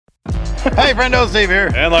Hey, friendo, Steve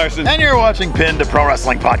here. And Larson. And you're watching Pinned, a Pro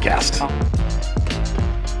Wrestling Podcast.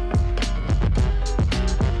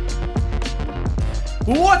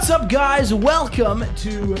 What's up, guys? Welcome to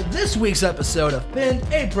this week's episode of Pinned,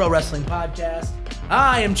 a Pro Wrestling Podcast.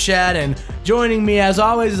 I am Chad, and joining me, as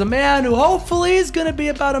always, is a man who hopefully is going to be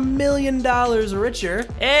about $1 million richer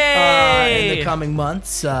in the coming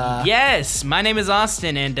months. Yes, my name is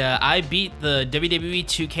Austin, and I beat the WWE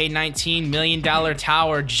 2K19 $1 million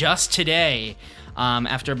tower just today.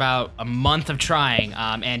 After about a month of trying,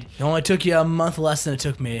 and It only took you a month less than it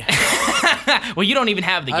took me. well, you don't even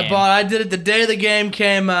have the game. I did it the day the game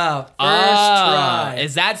came out. First try.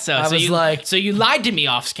 Is that so? I was like- so you lied to me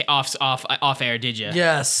off air, did you?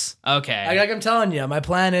 Yes. Okay. Like I'm telling you, my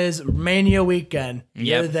plan is Mania weekend.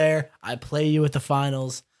 You're Yep. there. I play you at the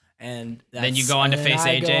finals, and Then you go on to and then face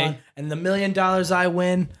I go AJ? on, and the $1 million I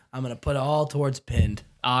win, I'm gonna put it all towards Pinned.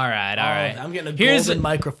 all right. I'm getting a Here's golden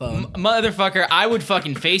microphone. Motherfucker, I would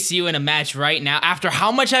fucking face you in a match right now. After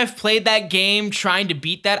how much I've played that game trying to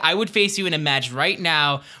beat that, I would face you in a match right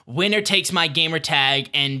now. Winner takes my gamer tag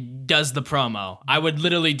and does the promo. I would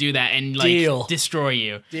literally do that and like Deal. destroy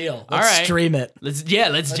you. Deal. All Let's right. stream it. Let's do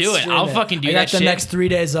it. Let's stream I'll it. fucking do I that got the shit. next 3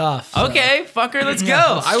 days off. so. Okay, fucker, let's go.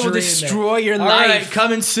 Let's I will stream it. destroy your All life. right,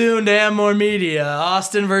 coming soon to Amore Media.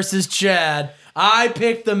 Austin versus Chad. I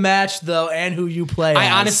picked the match though, and who you play. I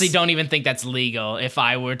as. honestly don't even think that's legal if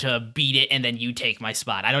I were to beat it and then you take my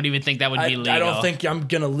spot. I don't even think that would be legal. I don't think I'm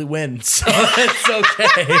gonna win, so it's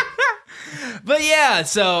okay. But yeah,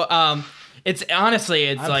 so it's honestly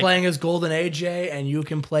it's I'm like playing as Golden AJ, and you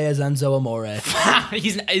can play as Enzo Amore.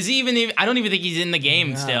 is he even I don't even think he's in the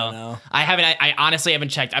game still. don't know. I honestly haven't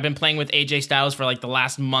checked. I've been playing with AJ Styles for like the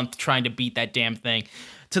last month trying to beat that damn thing.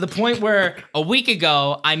 To the point where a week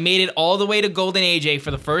ago, I made it all the way to Golden AJ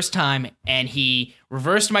for the first time, and he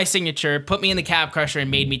reversed my signature, put me in the Cap Crusher, and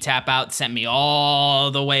made me tap out, sent me all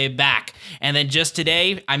the way back. And then just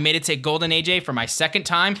today, I made it to Golden AJ for my second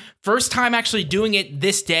time. First time actually doing it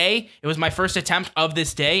this day. It was my first attempt of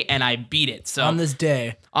this day, and I beat it. So On this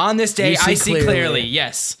day. I see see clearly. clearly.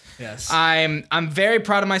 Yes. Yes. I'm very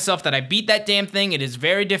proud of myself that I beat that damn thing. It is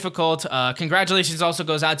very difficult. Congratulations also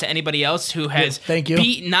goes out to anybody else who has thank you.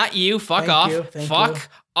 beat not you. Fuck Thank off. you, thank Fuck you.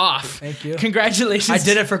 off. Thank you. Congratulations. I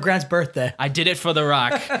did it for Grant's birthday. I did it for The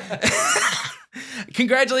Rock.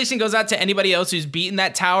 Congratulations goes out to anybody else who's beaten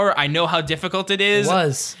that tower. I know how difficult it is. It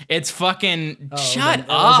was. It's fucking It shut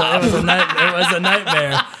up. was a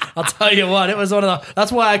nightmare. I'll tell you what. It was one of the.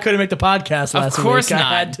 That's why I couldn't make the podcast last Of course week.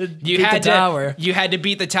 not. I had to you beat had the tower. You had to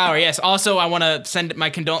beat the tower. Yes. Also, I want to send my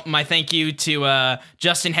thank you to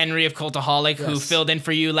Justin Henry of Cultaholic who Yes. filled in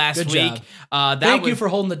for you last Good week. job. Thank you for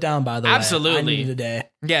holding it down. By the way, Absolutely. I needed a day.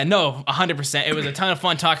 Yeah, no, 100%. It was a ton of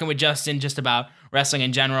fun talking with Justin just about wrestling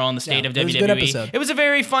in general and the state of it was WWE. a good episode. It was a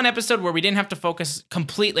very fun episode where we didn't have to focus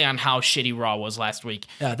completely on how shitty Raw was last week.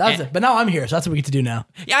 Yeah, that was it. But now I'm here, so that's what we get to do now.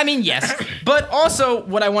 Yeah, I mean, yes. But also,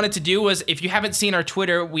 what I wanted to do was, if you haven't seen our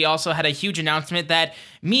Twitter, we also had a huge announcement that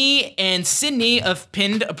me and Sydney of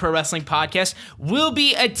Pinned, a Pro Wrestling Podcast, will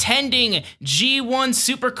be attending G1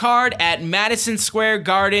 Supercard at Madison Square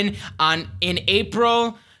Garden in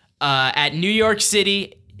April at New York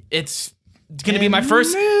City. It's going to be my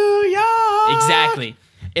first... New York. Exactly.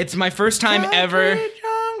 It's my first time ever...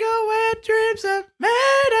 Jungle where dreams are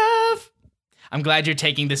made of. I'm glad you're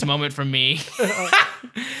taking this moment from me.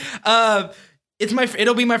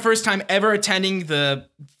 It'll be my first time ever attending the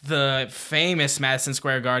famous Madison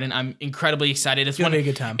Square Garden. I'm incredibly excited. It's gonna be a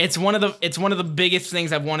good time. It's one of the biggest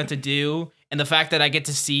things I've wanted to do, and the fact that I get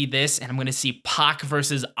to see this, and I'm gonna see Pac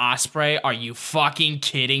versus Ospreay. Are you fucking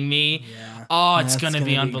kidding me? Yeah. Oh, it's That's gonna gonna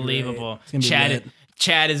be be unbelievable. great. It's gonna be lit.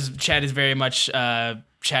 Chad is very much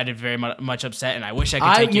much upset, and I wish I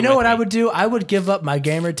could take You know what with I me. would do? I would give up my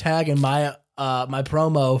gamer tag and my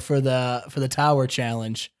promo for the tower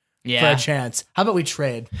challenge for Yeah. a chance. How about we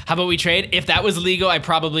trade? How about we trade? If that was legal, I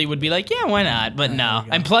probably would be like, yeah, why not? But no.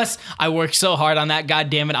 And plus, I worked so hard on that. God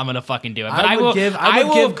damn it, I'm gonna fucking do it. But I would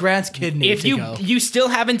give Grant's kidney If to go. you still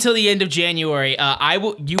have until the end of January,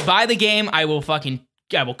 you buy the game. I will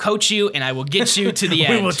coach you and I will get you to the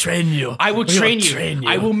end. We will train you. I will We train you.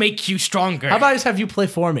 I will make you stronger. How about I just have you play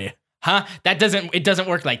for me? Huh? It doesn't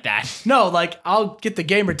work like that. No, like I'll get the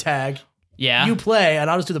gamer tag. Yeah. You play, and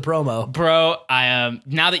I'll just do the promo. Bro, I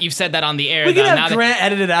now that you've said that on the air, We can though, have Grant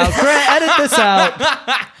edit it out. Grant, edit this out.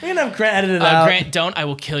 We can have Grant edit it out. Grant, don't. I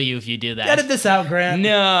will kill you if you do that. Edit this out, Grant.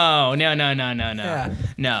 No. Yeah.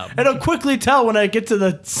 No. It'll quickly tell when I get to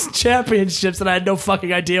the championships that I had no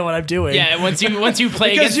fucking idea what I'm doing. Yeah, once you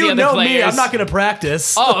play because against you the other know players. me, I'm not going to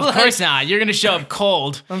practice. Oh, of course not. You're gonna show up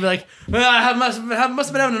cold, I'm like, I must have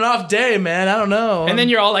been having an off day, man. I don't know. and then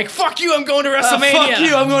you're all like, "Fuck you! I'm going to WrestleMania." Fuck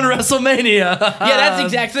you! I'm going to WrestleMania. Yeah, that's the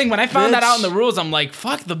exact thing. When I found that bitch. out in the rules, I'm like,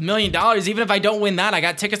 fuck the $1 million. Even if I don't win that, I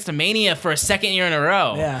got tickets to Mania for a second year in a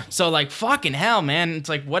row. Yeah. So like, fucking hell, man. It's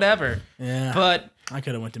like, whatever. Yeah. But I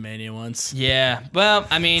could have went to Mania once. yeah, well,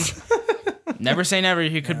 I mean, never say never.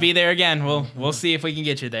 You could be there again. We'll see if we can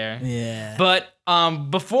get you there. Yeah. But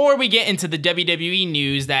before we get into the WWE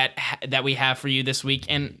news that we have for you this week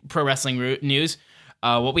and pro wrestling news,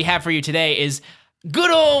 what we have for you today is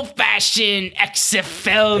good old-fashioned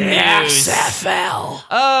XFL news. XFL.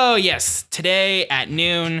 Oh, yes. Today at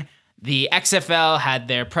noon, the XFL had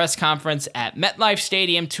their press conference at MetLife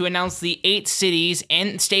Stadium to announce the 8 cities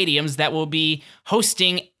and stadiums that will be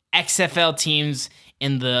hosting XFL teams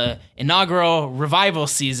in the inaugural revival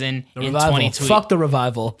season in 2020. Fuck the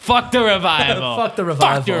revival. Fuck the revival. Fuck the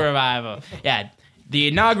revival. Fuck the revival. Yeah, the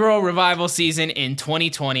inaugural revival season in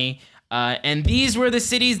 2020. And these were the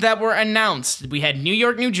cities that were announced. We had New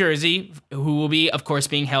York, New Jersey, who will be, of course,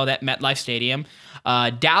 being held at MetLife Stadium.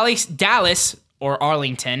 Dallas or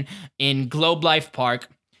Arlington in Globe Life Park.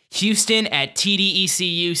 Houston at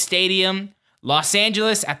TDECU Stadium. Los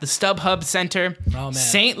Angeles at the StubHub Center. Oh, man.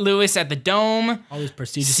 St. Louis at the Dome. All these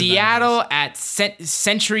prestigious Seattle at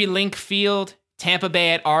CenturyLink Field. Tampa Bay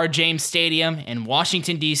at R. James Stadium. And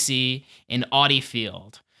Washington, D.C. in Audi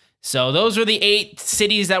Field. So those were the 8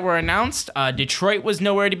 cities that were announced. Detroit was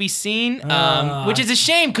nowhere to be seen, which is a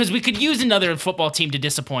shame because we could use another football team to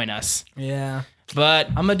disappoint us. Yeah. But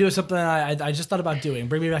I'm going to do something I just thought about doing.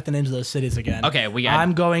 Bring me back the names of those cities again. Okay, we got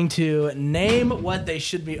I'm going to name what they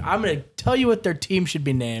should be. I'm going to tell you what their team should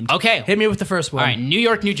be named. Okay. Hit me with the first one. All right, New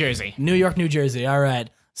York, New Jersey. New York, New Jersey. All right.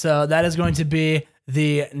 So that is going to be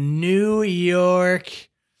the New York.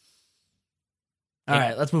 All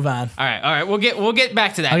right, let's move on. All right. We'll get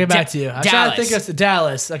back to that. I'll get back to you. I'm trying to think Dallas. of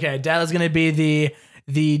Dallas. Okay, Dallas is going to be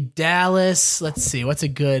the Dallas. Let's see. What's a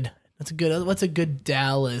good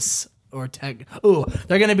Dallas or tech? Ooh,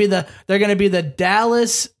 they're going to be the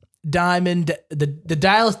Dallas Diamond, the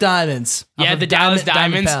Dallas Diamonds. Yeah, off of the Dallas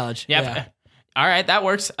Diamond Diamonds. College. Yep. Yeah. All right, that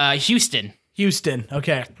works. Houston. Houston.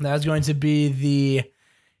 Okay, that's going to be the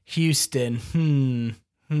Houston.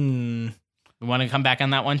 You want to come back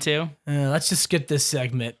on that one too? Let's just skip this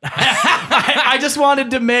segment. I just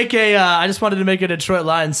wanted to make a Detroit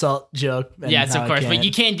Lions salt joke. and Yes, how of I course. But can't.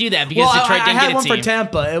 you can't do that because Well, Detroit I didn't had get a one team. for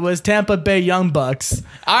Tampa. It was Tampa Bay Young Bucks.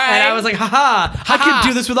 All right. And I was like, haha, I could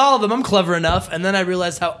do this with all of them. I'm clever enough. And then I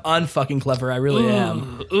realized how unfucking clever I really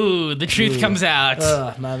am. Ooh, the truth comes out.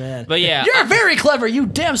 Ugh, my man. But yeah. You're very clever, you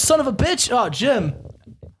damn son of a bitch. Oh, Jim.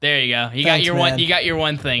 There you go. You Thanks, got your one. man. You got your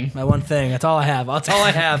one thing. My one thing. That's all I have. That's all I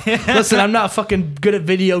have. Listen, I'm not fucking good at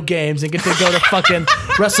video games and get to go to fucking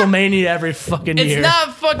WrestleMania every fucking year. It's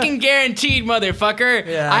not fucking guaranteed, motherfucker.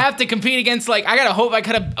 Yeah. I have to compete against I gotta hope I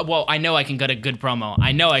could have. Well, I know I can get a good promo.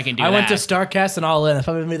 I know I can do that. I went to StarCast and All In. That's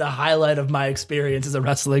probably the highlight of my experience as a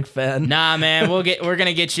wrestling fan. Nah, man, we're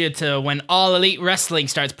gonna get you to when All Elite Wrestling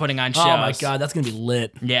starts putting on shows. Oh my god, that's gonna be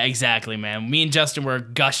lit. Yeah, exactly, man. Me and Justin were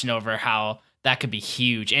gushing over how that could be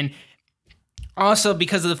huge, and also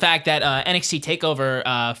because of the fact that NXT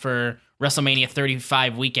TakeOver for WrestleMania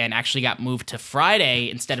 35 weekend actually got moved to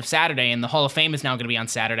Friday instead of Saturday, and the Hall of Fame is now going to be on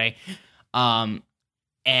Saturday.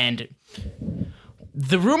 And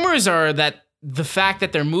the rumors are that the fact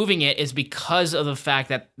that they're moving it is because of the fact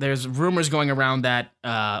that there's rumors going around that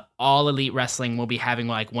All Elite Wrestling will be having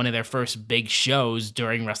one of their first big shows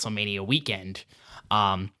during WrestleMania weekend.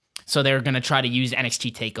 So they're going to try to use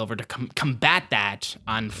NXT TakeOver to combat that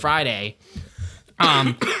on Friday.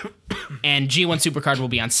 And G1 Supercard will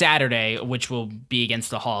be on Saturday, which will be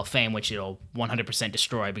against the Hall of Fame, which it'll 100%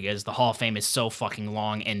 destroy because the Hall of Fame is so fucking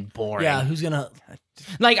long and boring. Yeah, who's gonna?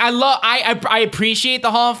 I appreciate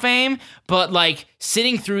the Hall of Fame, but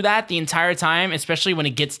sitting through that the entire time, especially when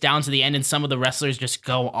it gets down to the end and some of the wrestlers just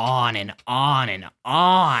go on and on and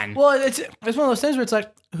on. Well, it's one of those things where it's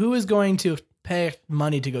who is going to pay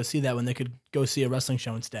money to go see that when they could go see a wrestling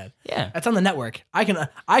show instead? Yeah. That's on the network. I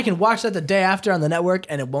can watch that the day after on the network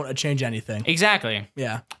and it won't change anything. Exactly.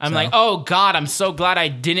 Yeah. I'm oh God, I'm so glad I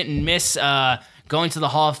didn't miss going to the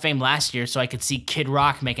Hall of Fame last year so I could see Kid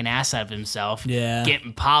Rock make an ass out of himself. Yeah.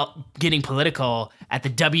 Getting political at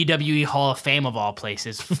the WWE Hall of Fame of all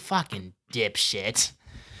places. Fucking dipshit.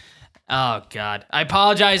 Oh, God. I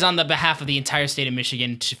apologize on the behalf of the entire state of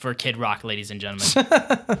Michigan for Kid Rock, ladies and gentlemen.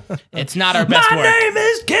 It's not our best work. My name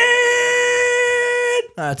is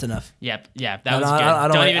Kid! That's enough. Yep. Yeah, that was good.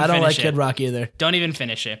 I don't like Kid Rock either. Don't even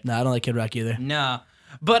finish it. No, I don't like Kid Rock either. No.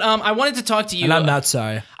 But I wanted to talk to you. And I'm not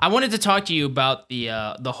sorry. I wanted to talk to you about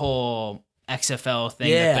the whole XFL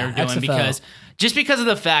thing that they're doing XFL. because of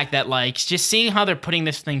the fact that like just seeing how they're putting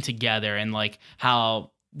this thing together and like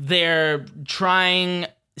how they're trying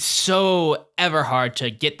so ever hard to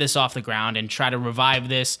get this off the ground and try to revive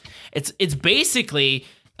this. It's basically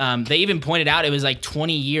they even pointed out it was like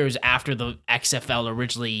 20 years after the XFL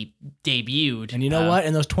originally debuted. And you know what?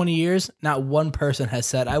 In those 20 years, not one person has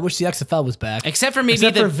said, "I wish the XFL was back." Except for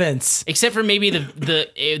maybe for Vince. Except for maybe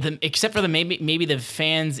maybe the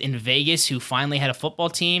fans in Vegas who finally had a football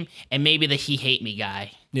team, and maybe the "he hate me"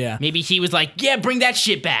 guy. Yeah. Maybe he was like, "Yeah, bring that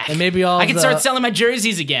shit back." And maybe I can start selling my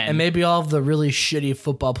jerseys again. And maybe all of the really shitty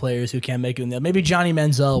football players who can't make it in there. Maybe Johnny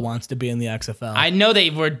Manziel wants to be in the XFL. I know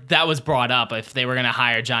that was brought up if they were going to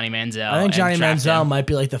hire Johnny Manziel. I think Johnny draft Manziel him. might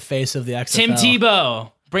be like the face of the XFL. Tim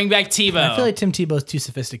Tebow. Bring back Tebow. I feel like Tim Tebow's too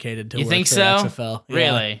sophisticated to You work think for so? the XFL. Yeah.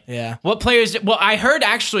 Really? Yeah. What players? Well, I heard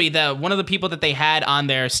actually that one of the people that they had on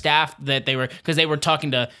their staff that because they were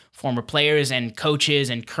talking to former players and coaches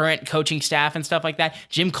and current coaching staff and stuff like that.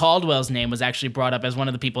 Jim Caldwell's name was actually brought up as one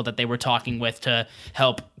of the people that they were talking with to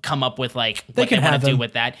help come up what they want to do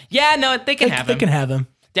with that. Yeah, no, they can have him. They can have him.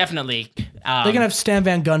 Definitely. They can have Stan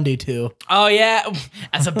Van Gundy too. Oh yeah,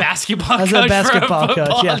 as a basketball coach As a basketball for a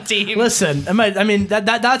coach, yeah. team. Listen, I mean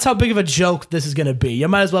that's how big of a joke this is going to be. You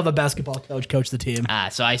might as well have a basketball coach the team.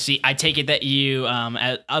 So I take it that you,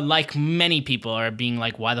 like many people, are being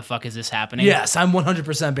like, "Why the fuck is this happening?" Yes, I'm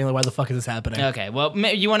 100% being like, "Why the fuck is this happening?" Okay, well,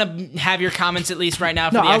 you want to have your comments at least right now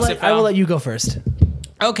for No, the XFL? I will let you go first.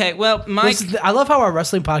 Okay, well, Mike, I love how our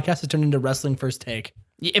wrestling podcast has turned into Wrestling First Take.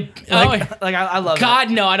 I love it.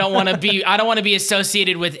 God, no, I don't want to be. I don't want to be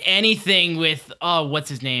associated with anything with. Oh, what's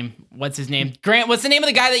his name? Grant. What's the name of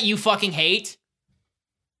the guy that you fucking hate?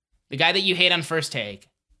 The guy that you hate on First Take.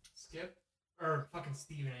 Skip or fucking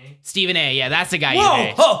Stephen A. Stephen A. Yeah, that's the guy Whoa! you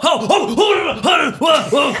hate.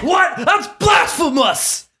 What? That's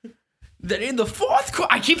blasphemous! That in the fourth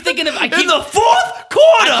quarter, I keep thinking of. In the fourth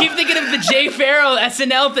quarter. I keep thinking of the Jay Farrell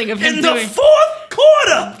SNL thing of him in doing. the fourth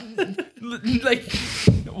quarter. Like,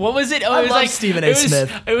 what was it? Oh, I it was love like Stephen A.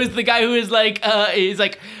 Smith. It was the guy who was like, he's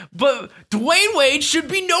like, but Dwayne Wade should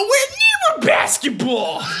be nowhere near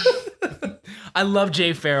basketball. I love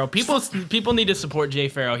Jay Farrell. People need to support Jay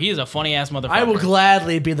Farrell. He is a funny ass motherfucker. I will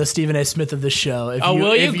gladly be the Stephen A. Smith of this show.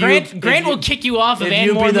 Will you? Grant will kick you off of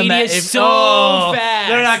and more media so fast.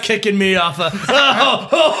 They're not kicking me off.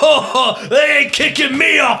 They ain't kicking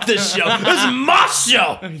me off this show. This is my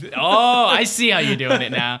show. Oh, I see how you're doing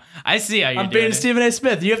it now. I see how you're I'm doing being it. Stephen A.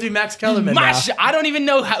 Smith. You have to be Max Kellerman now. I don't even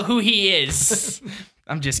know who he is.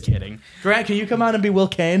 I'm just kidding. Grant, can you come on and be Will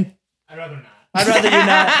Kane? I'd rather not. I'd rather you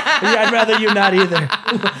not. I'd rather you not either.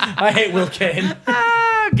 I hate Will Kane.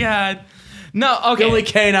 Oh, God. No, okay. The only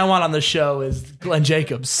Kane I want on the show is Glenn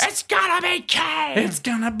Jacobs. It's gonna be Kane. It's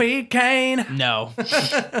gonna be Kane. No.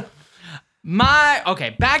 Back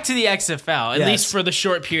to the XFL, at least for the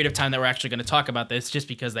short period of time that we're actually going to talk about this, just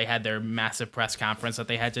because they had their massive press conference that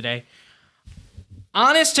they had today.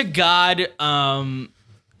 Honest to God, all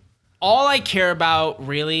I care about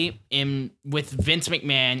really with Vince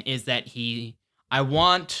McMahon is that I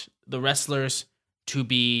want the wrestlers to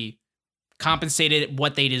be compensated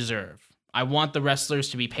what they deserve. I want the wrestlers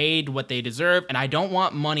to be paid what they deserve, and I don't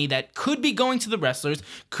want money that could be going to the wrestlers,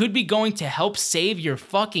 could be going to help save your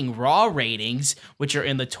fucking Raw ratings, which are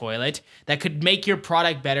in the toilet, that could make your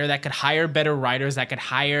product better, that could hire better writers, that could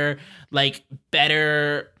hire like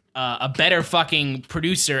a better fucking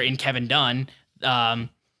producer in Kevin Dunn.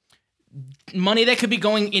 Money that could be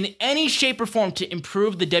going in any shape or form to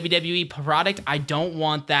improve the WWE product. I don't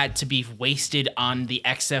want that to be wasted on the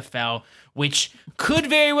XFL, which could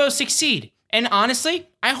very well succeed. And honestly,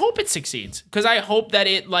 I hope it succeeds, because I hope that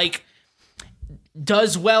it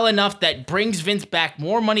does well enough that brings Vince back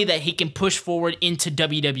more money that he can push forward into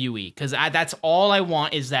WWE. Because that's all I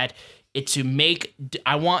want, is that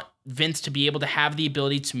I want Vince to be able to have the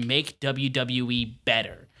ability to make WWE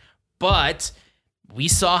better. But we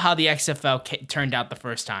saw how the XFL turned out the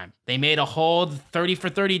first time. They made a whole 30 for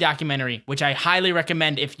 30 documentary, which I highly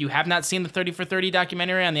recommend. If you have not seen the 30 for 30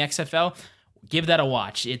 documentary on the XFL, give that a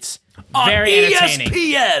watch. It's very entertaining.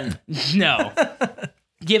 ESPN. No.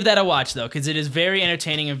 Give that a watch, though, because it is very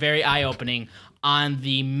entertaining and very eye-opening on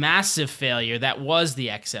the massive failure that was the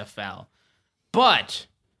XFL. But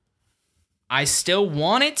I still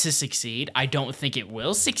want it to succeed. I don't think it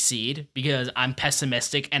will succeed because I'm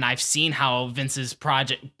pessimistic, and I've seen how Vince's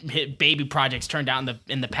baby projects turned out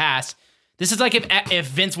in the past. This is like if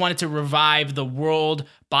Vince wanted to revive the World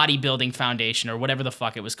Bodybuilding Foundation or whatever the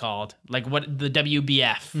fuck it was called, like what the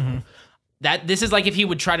WBF. Mm-hmm. This is like if he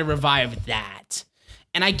would try to revive that.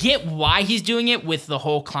 And I get why he's doing it with the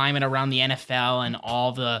whole climate around the NFL and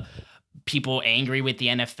all the people angry with the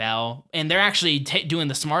NFL. And they're actually doing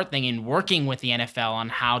the smart thing and working with the NFL on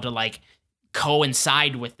how to like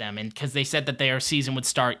coincide with them. And because they said that their season would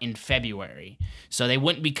start in February. So they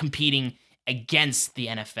wouldn't be competing against the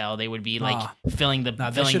NFL. They would be like filling the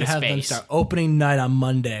they should have space. Them start opening night on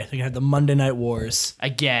Monday. They have the Monday Night Wars.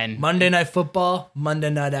 Again. Monday Night Football, Monday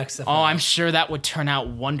Night XFL. Oh, I'm sure that would turn out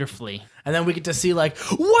wonderfully. And then we get to see, like,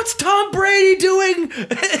 what's Tom Brady doing?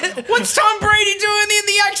 What's Tom Brady doing in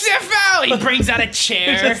the XFL? He brings out a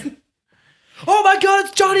chair. Oh my God,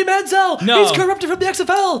 it's Johnny Manziel. No. He's corrupted from the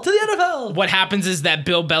XFL to the NFL. What happens is that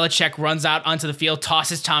Bill Belichick runs out onto the field,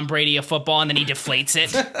 tosses Tom Brady a football, and then he deflates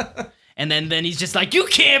it. And then he's just like, you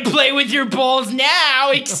can't play with your balls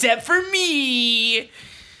now except for me.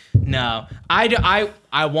 No, I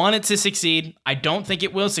want it to succeed. I don't think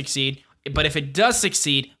it will succeed. But if it does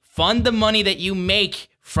succeed, fund the money that you make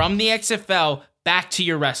from the XFL back to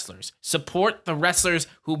your wrestlers. Support the wrestlers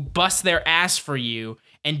who bust their ass for you,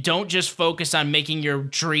 and don't just focus on making your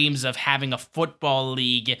dreams of having a football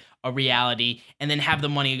league a reality and then have the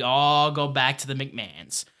money all go back to the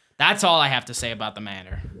McMahons. That's all I have to say about the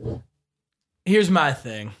matter. Here's my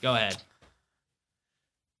thing. Go ahead.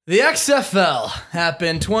 The XFL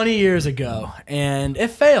happened 20 years ago, and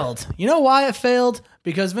it failed. You know why it failed?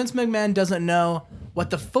 Because Vince McMahon doesn't know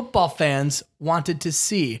what the football fans wanted to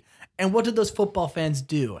see. And what did those football fans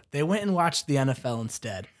do? They went and watched the NFL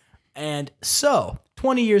instead. And so,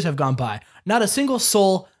 20 years have gone by. Not a single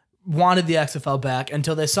soul wanted the XFL back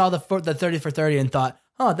until they saw the 30 for 30 and thought,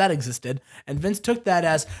 oh, that existed. And Vince took that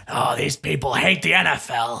as, oh, these people hate the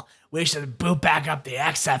NFL. We should boot back up the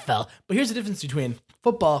XFL. But here's the difference between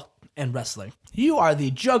football and wrestling. You are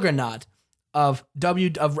the juggernaut of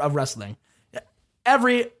wrestling.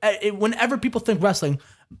 Whenever people think wrestling,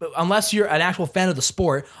 unless you're an actual fan of the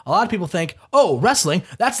sport, a lot of people think, oh, wrestling,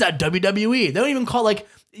 that's that WWE. They don't even call it like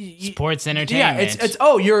sports entertainment.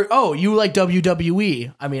 Yeah, you like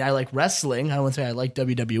WWE. I mean, I like wrestling. I wouldn't say I like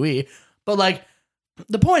WWE, but like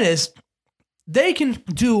the point is, they can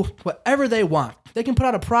do whatever they want. They can put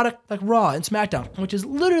out a product like Raw and SmackDown, which is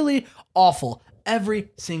literally awful every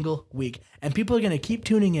single week. And people are going to keep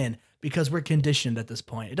tuning in because we're conditioned at this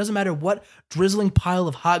point. It doesn't matter what drizzling pile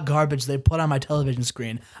of hot garbage they put on my television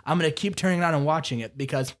screen. I'm going to keep turning it on and watching it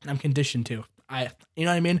because I'm conditioned to. You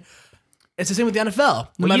know what I mean? It's the same with the NFL.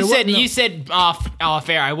 You said off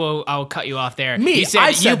air. I will cut you off there. Me, you said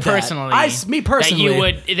I said you personally. Me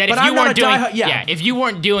personally. If you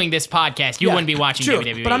weren't doing this podcast, you wouldn't be watching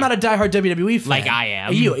WWE. But I'm not a diehard WWE fan. Like I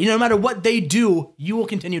am. No matter what they do, you will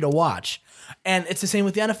continue to watch. And it's the same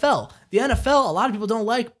with the NFL. The NFL, a lot of people don't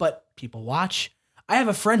like, but people watch. I have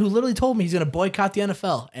a friend who literally told me he's going to boycott the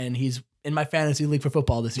NFL, and he's in my fantasy league for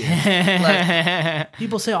football this year. Like,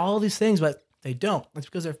 people say all these things, but they don't. That's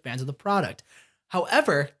because they're fans of the product.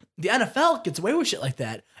 However, the NFL gets away with shit like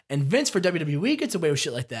that, and Vince for WWE gets away with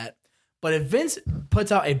shit like that. But if Vince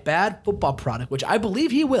puts out a bad football product, which I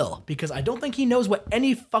believe he will, because I don't think he knows what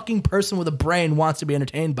any fucking person with a brain wants to be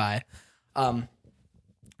entertained by,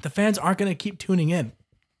 the fans aren't going to keep tuning in.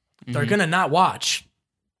 Mm-hmm. They're going to not watch.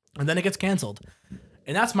 And then it gets canceled.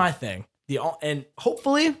 And that's my thing. And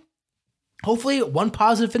hopefully one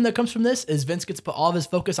positive thing that comes from this is Vince gets to put all of his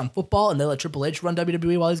focus on football and they let Triple H run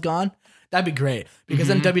WWE while he's gone. That'd be great because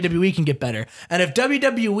then WWE can get better. And if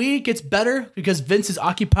WWE gets better because Vince is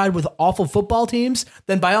occupied with awful football teams,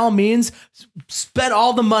 then by all means, spend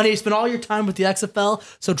all the money, spend all your time with the XFL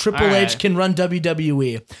so Triple H can run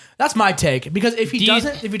WWE. That's my take. Because if he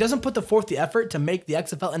doesn't put forth the effort to make the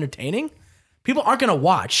XFL entertaining, people aren't going to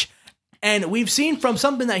watch. And we've seen from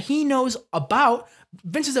something that he knows about,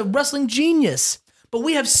 Vince is a wrestling genius. But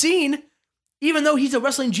we have seen, even though he's a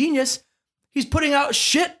wrestling genius, he's putting out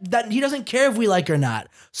shit that he doesn't care if we like or not.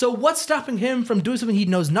 So what's stopping him from doing something he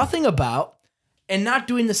knows nothing about and not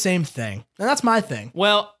doing the same thing? And that's my thing.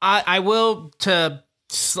 Well, I will to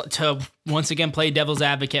once again play devil's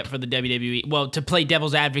advocate for the WWE. Well, to play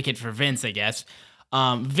devil's advocate for Vince, I guess.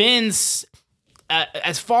 Vince,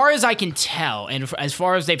 as far as I can tell, and as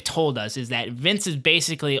far as they've told us, is that Vince is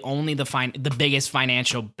basically only the biggest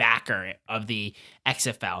financial backer of the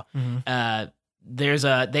XFL. Mm-hmm.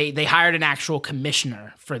 they hired an actual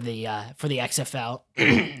commissioner for the XFL.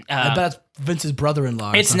 I bet it's Vince's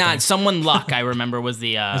brother-in-law. It's not someone Luck. I remember was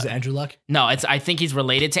the. Is it Andrew Luck? No, I think he's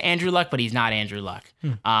related to Andrew Luck, but he's not Andrew Luck.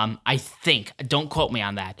 I think. Don't quote me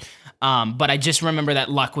on that. But I just remember that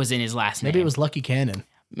Luck was in his last name. Maybe it was Lucky Cannon.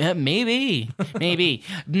 Maybe.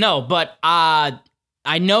 No, but I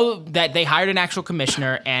know that they hired an actual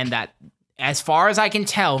commissioner, and that as far as I can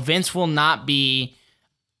tell, Vince will not be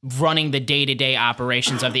running the day-to-day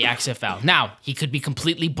operations of the XFL. Now, he could be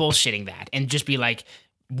completely bullshitting that and just be like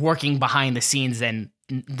working behind the scenes and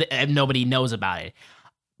nobody knows about it.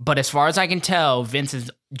 But as far as I can tell, Vince is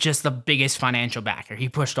just the biggest financial backer. He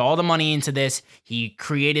pushed all the money into this. He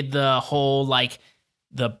created the whole, like,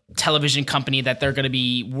 the television company that they're going to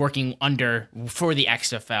be working under for the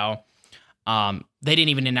XFL. They didn't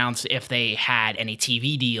even announce if they had any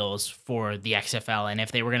TV deals for the XFL and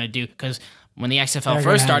if they were going to do, because when the XFL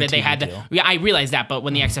first started, they had the, yeah, I realized that, but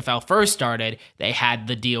when the XFL first started, they had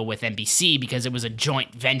the deal with NBC because it was a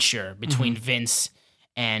joint venture between Vince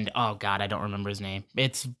and, oh God, I don't remember his name.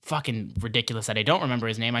 It's fucking ridiculous that I don't remember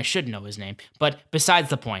his name. I should know his name. But besides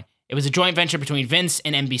the point, it was a joint venture between Vince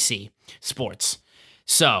and NBC Sports.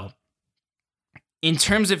 So, in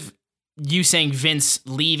terms of you saying Vince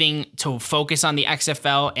leaving to focus on the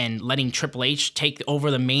XFL and letting Triple H take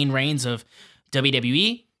over the main reins of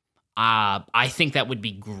WWE, I think that would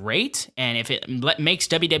be great. And if it makes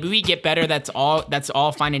WWE get better, that's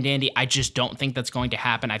all fine and dandy. I just don't think that's going to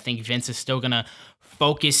happen. I think Vince is still going to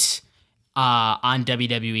focus on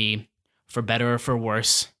WWE for better or for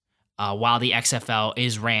worse, while the XFL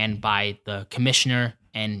is ran by the commissioner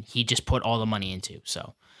and he just put all the money into.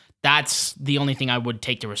 So that's the only thing I would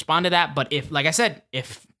take to respond to that. But if, like I said,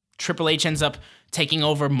 if Triple H ends up taking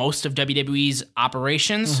over most of WWE's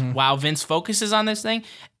operations while Vince focuses on this thing,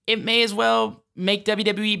 it may as well make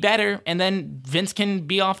WWE better, and then Vince can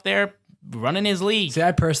be off there running his league. See,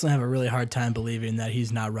 I personally have a really hard time believing that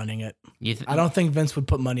he's not running it. I don't think Vince would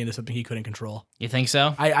put money into something he couldn't control. You think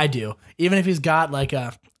so? I do. Even if he's got like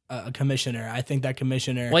a commissioner, I think that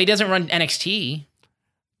commissioner... Well, he doesn't run NXT.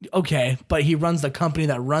 Okay, but he runs the company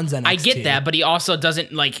that runs NXT. I get that, but he also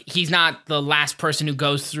doesn't, like, he's not the last person who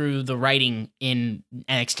goes through the writing in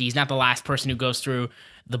NXT. He's not the last person who goes through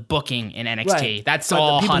the booking in NXT. Right. That's but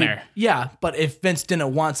all Hunter. Yeah, but if Vince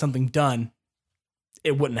didn't want something done,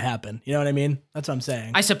 it wouldn't happen. You know what I mean? That's what I'm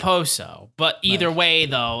saying. I suppose so. But either way,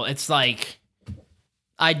 though, it's like...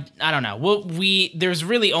 I don't know. There's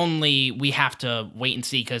really only we have to wait and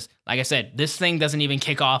see because, like I said, this thing doesn't even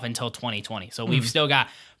kick off until 2020. So we've still got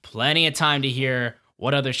plenty of time to hear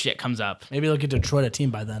what other shit comes up. Maybe they'll get Detroit a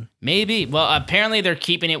team by then. Maybe. Well, apparently they're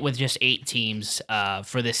keeping it with just 8 teams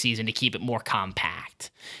for this season to keep it more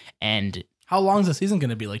compact. And how long is the season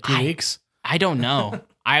going to be? Like 2 weeks? I don't know.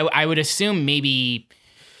 I would assume maybe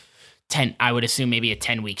 10. I would assume maybe a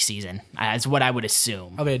 10-week season. That's what I would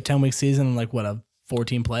assume. I'll be a 10-week season and like what, a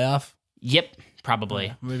 14 playoff? Yep, probably.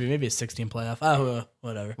 Yeah, maybe a 16 playoff. Oh,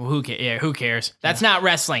 whatever. Well, who cares? That's not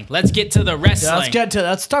wrestling. Let's get to the wrestling. Yeah,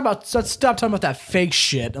 let's stop talking about that fake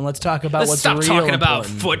shit and let's talk about what's real stop talking important. about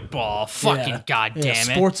football. Fucking goddamn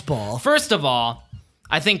it. Sports ball. First of all,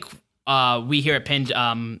 I think we here at Pinned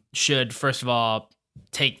should first of all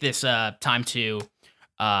take this time to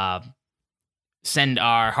send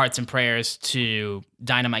our hearts and prayers to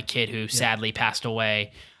Dynamite Kid, who sadly passed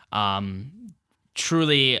away.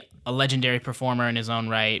 Truly a legendary performer in his own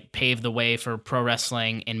right, paved the way for pro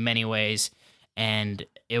wrestling in many ways, and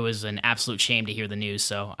it was an absolute shame to hear the news.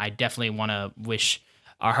 So I definitely want to wish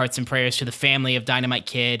our hearts and prayers to the family of Dynamite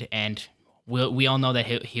Kid, and we all know that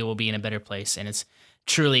he will be in a better place, and it's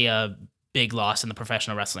truly a big loss in the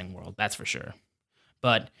professional wrestling world, that's for sure.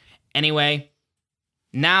 But anyway,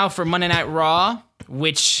 now for Monday Night Raw,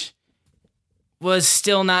 which was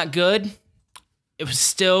still not good. It was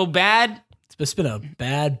still bad. It's been a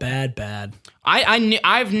bad.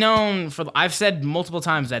 I've said multiple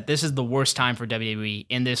times that this is the worst time for WWE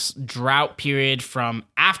in this drought period from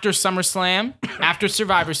after SummerSlam, after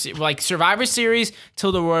Survivor Series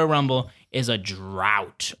till the Royal Rumble is a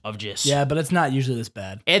drought of just... Yeah, but it's not usually this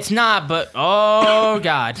bad. It's not, but oh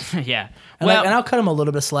God. Yeah. And I'll cut them a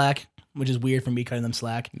little bit of slack, which is weird for me cutting them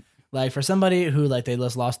slack. Like for somebody who like they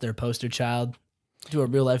just lost their poster child to a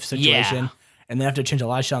real life situation. Yeah. And they have to change a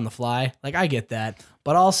lot of shit on the fly. Like, I get that.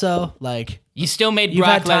 But also, like... You still made Brock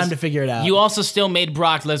Lesnar... You've had time to figure it out. You also still made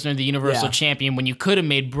Brock Lesnar the Universal Champion when you could have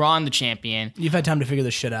made Braun the champion. You've had time to figure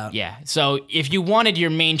this shit out. Yeah. So, if you wanted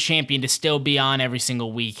your main champion to still be on every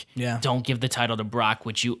single week, don't give the title to Brock,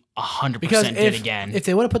 which you 100% did again. If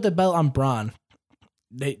they would have put the belt on Braun,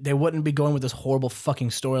 they wouldn't be going with this horrible fucking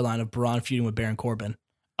storyline of Braun feuding with Baron Corbin.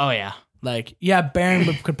 Oh, yeah. Like, yeah, Baron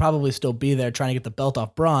could probably still be there trying to get the belt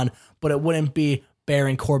off Braun, but it wouldn't be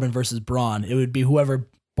Baron Corbin versus Braun. It would be whoever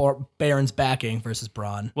Baron's backing versus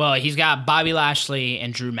Braun. Well, he's got Bobby Lashley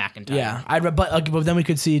and Drew McIntyre. Yeah, but then we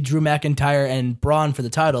could see Drew McIntyre and Braun for the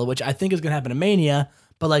title, which I think is going to happen at Mania.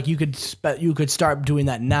 But like you could start doing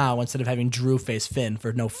that now instead of having Drew face Finn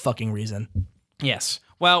for no fucking reason. Yes.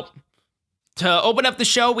 Well, to open up the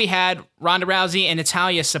show, we had Ronda Rousey and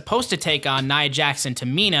Natalya supposed to take on Nia Jax and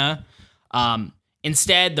Tamina.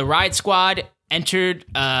 Instead, the Riot Squad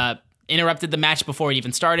interrupted the match before it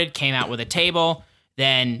even started, came out with a table.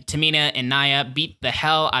 Then Tamina and Nia beat the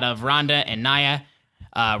hell out of Ronda and Nia.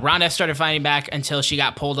 Ronda started fighting back until she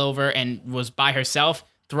got pulled over and was by herself,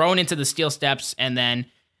 thrown into the steel steps, and then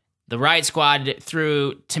the Riot Squad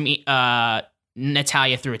threw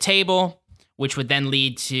Natalya through a table, which would then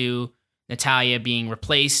lead to Natalya being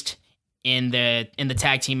replaced in the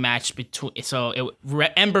tag team match between. So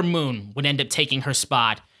Ember Moon would end up taking her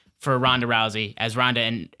spot for Ronda Rousey as Ronda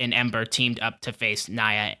and Ember teamed up to face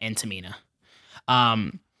Nia and Tamina. I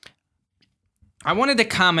wanted to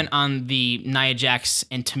comment on the Nia Jax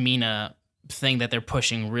and Tamina thing that they're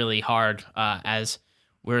pushing really hard, as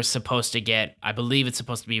we're supposed to get. I believe it's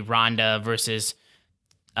supposed to be Ronda versus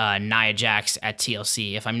Nia Jax at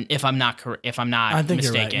TLC. If I'm not I think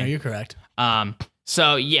mistaken. You're right. No, you're correct.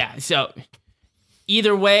 So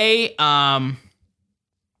either way,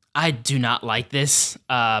 I do not like this.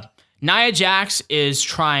 Nia Jax is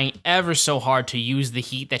trying ever so hard to use the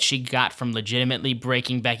heat that she got from legitimately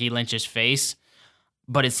breaking Becky Lynch's face,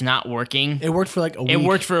 but it's not working. It worked for like a week. It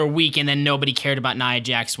worked for a week, and then nobody cared about Nia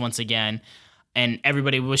Jax once again, and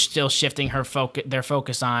everybody was still shifting their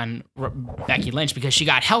focus on Becky Lynch because she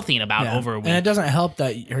got healthy in about over a week. And it doesn't help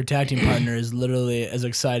that her tag team partner is literally as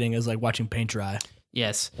exciting as like watching paint dry.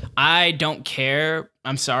 Yes. I don't care.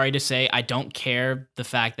 I'm sorry to say, I don't care the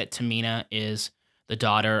fact that Tamina is the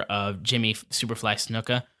daughter of Jimmy Superflex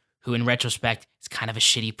Snuka, who in retrospect is kind of a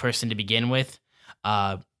shitty person to begin with.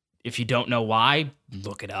 If you don't know why,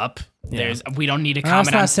 look it up. Yeah. We don't need to comment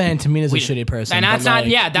on. I'm not saying Tamina's a shitty person. And that's not,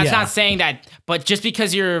 not saying that. But just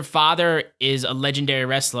because your father is a legendary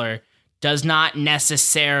wrestler does not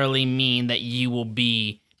necessarily mean that you will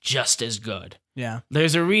be just as good. Yeah.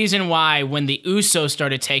 There's a reason why when the Usos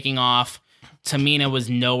started taking off, Tamina was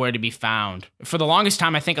nowhere to be found. For the longest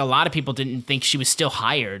time, I think a lot of people didn't think she was still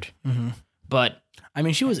hired. Mm-hmm. But I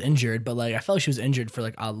mean, she was injured, but like I felt like she was injured for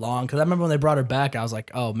like a long. Because I remember when they brought her back, I was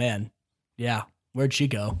like, oh man, yeah, where'd she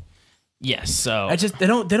go? Yes, so they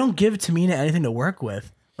don't give Tamina anything to work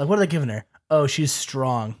with. Like, what are they giving her? Oh, she's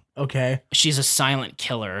strong. Okay, she's a silent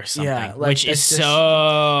killer or something, yeah, like, which is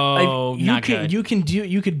so not good. You could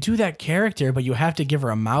do that character, but you have to give her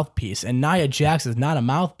a mouthpiece. And Nia Jax is not a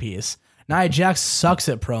mouthpiece. Nia Jax sucks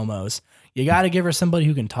at promos. You got to give her somebody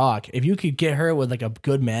who can talk. If you could get her with like a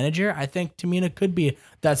good manager, I think Tamina could be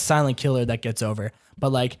that silent killer that gets over.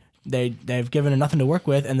 But like they've given her nothing to work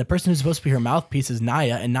with, and the person who's supposed to be her mouthpiece is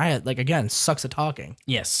Nia, and Nia, like, again, sucks at talking.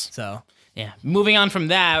 Yes. So yeah. Moving on from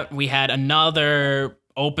that, we had another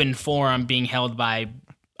open forum being held by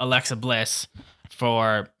Alexa Bliss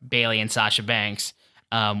for Bayley and Sasha Banks,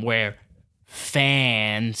 where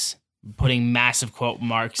fans, putting massive quote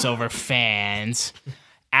marks over fans,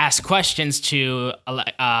 ask questions to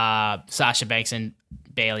Sasha Banks and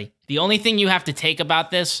Bayley. The only thing you have to take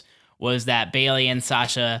about this was that Bayley and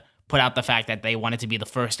Sasha put out the fact that they wanted to be the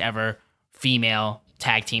first ever female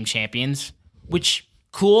tag team champions, which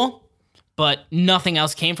cool, but nothing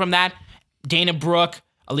else came from that. Dana Brooke,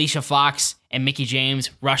 Alicia Fox, and Mickie James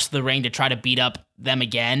rushed the ring to try to beat up them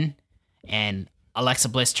again, and Alexa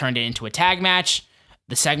Bliss turned it into a tag match.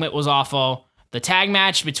 The segment was awful. The tag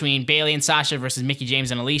match between Bayley and Sasha versus Mickie James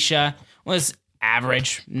and Alicia was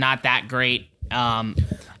average, not that great. I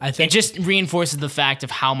think it just reinforces the fact of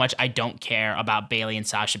how much I don't care about Bayley and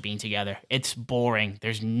Sasha being together. It's boring.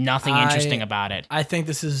 There's nothing interesting about it. I think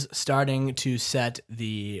this is starting to set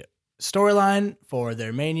the storyline for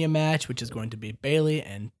their Mania match, which is going to be Bayley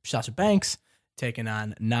and Sasha Banks taking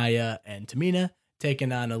on Nia and Tamina,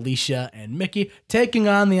 taking on Alicia and Mickie, taking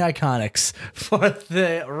on the Iconics for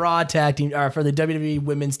the Raw Tag Team, or for the WWE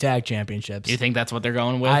Women's Tag Championships. You think that's what they're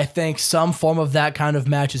going with? I think some form of that kind of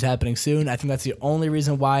match is happening soon. I think that's the only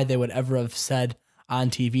reason why they would ever have said on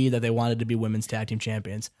TV that they wanted to be Women's Tag Team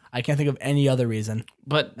Champions. I can't think of any other reason.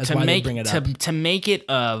 But to make it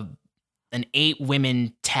an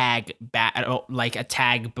 8-women tag battle, like a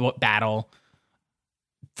tag battle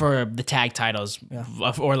for the tag titles,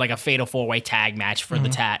 or like a fatal 4-way tag match for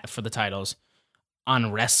the titles on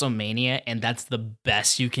WrestleMania, and that's the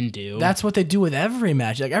best you can do. That's what they do with every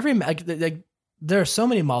match. Like There are so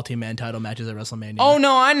many multi-man title matches at WrestleMania. Oh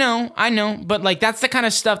no, I know, but like that's the kind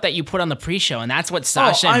of stuff that you put on the pre-show, and that's what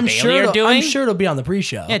Sasha and Bayley are doing. I'm sure it'll be on the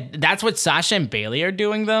pre-show. Yeah, that's what Sasha and Bayley are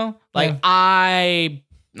doing, though. Like Yeah.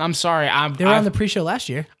 I'm sorry, They were on the pre-show last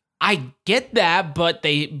year. I get that, but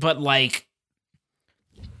like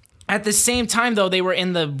at the same time though, they were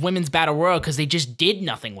in the women's battle royal because they just did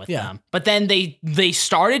nothing with them. But then they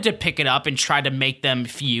started to pick it up and try to make them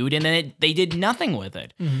feud, and then they did nothing with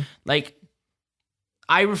it. Like.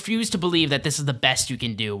 I refuse to believe that this is the best you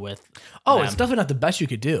can do with. Oh, it's definitely not the best you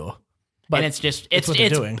could do. But and it's just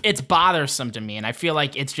it's bothersome to me, and I feel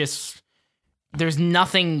like it's just there's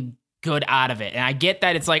nothing good out of it. And I get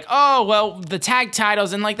that it's like, oh well, the tag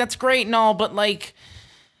titles and like that's great and all, but like,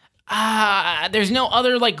 there's no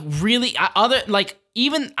other like really other like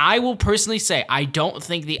even I will personally say I don't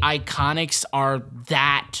think the Iconics are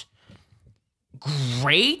that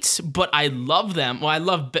great, but I love them. Well,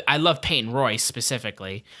 I love Peyton Royce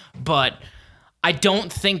specifically, but I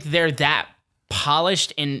don't think they're that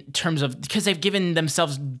polished in terms of because they've given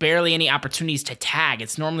themselves barely any opportunities to tag.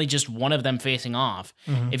 It's normally just one of them facing off.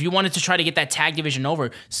 If you wanted to try to get that tag division over,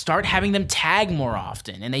 start having them tag more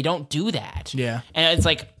often, and they don't do that. Yeah, and it's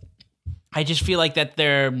like I just feel like that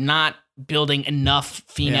they're not building enough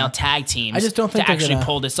female tag teams I just don't think to actually gonna...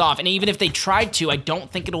 pull this off. And even if they tried to, I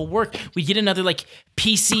don't think it'll work. We get another like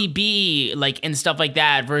PCB like and stuff like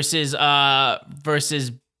that versus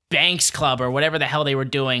Banks Club or whatever the hell they were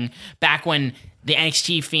doing back when the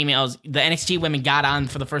NXT women got on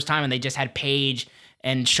for the first time and they just had Paige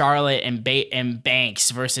and Charlotte and Banks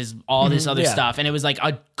versus all this other stuff. And it was like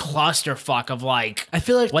a clusterfuck of like I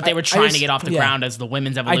feel like what they were trying to get off the ground as the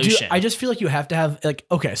women's evolution. I just feel like you have to have like,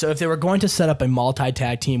 okay, so if they were going to set up a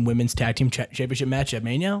multi-tag team women's tag team championship match at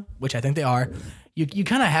Mania, which I think they are, you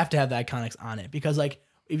kind of have to have the Iconics on it because like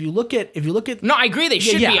if you look at no, I agree they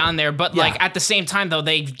should be on there, but like at the same time though,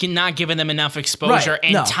 they've not given them enough exposure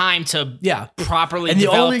and time to properly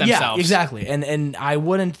develop themselves. Yeah, exactly. And I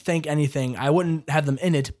wouldn't think anything. I wouldn't have them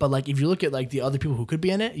in it. But like if you look at like the other people who could be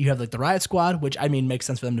in it, you have like the Riot Squad, which I mean makes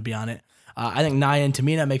sense for them to be on it. I think Nia and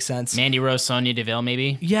Tamina makes sense. Mandy Rose, Sonya Deville,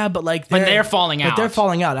 maybe. Yeah, but like they're falling out. But they're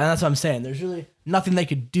falling out, and that's what I'm saying. There's really nothing they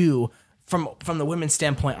could do from the women's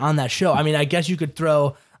standpoint on that show. I mean, I guess you could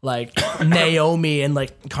throw like Naomi and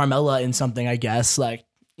like Carmella in something, I guess. Like,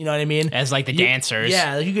 you know what I mean? As like the dancers.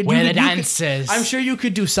 Yeah, you could the dancers. I'm sure you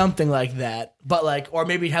could do something like that. But like, or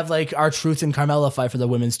maybe have like R-Truth and Carmella fight for the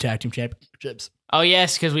women's tag team championships. Oh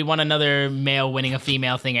yes, because we want another male winning a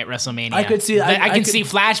female thing at WrestleMania. I could see. I can see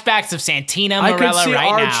flashbacks of Santina Marella right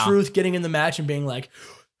now. I could see R-Truth getting in the match and being like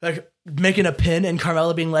making a pin, and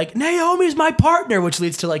Carmella being like, "Naomi's my partner," which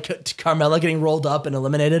leads to like Carmella getting rolled up and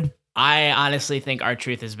eliminated. I honestly think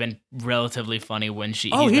R-Truth has been relatively funny when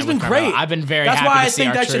he's been great. I've been very happy. That's why I think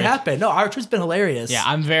R-Truth. That should happen. No, R-Truth's been hilarious. Yeah,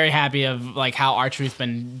 I'm very happy of like how R-Truth's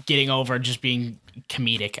been getting over just being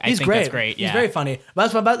comedic. I think that's great. Yeah, he's very funny.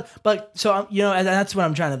 But so you know, and that's what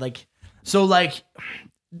I'm trying to like. So like,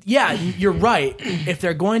 yeah, you're right. If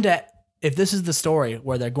this is the story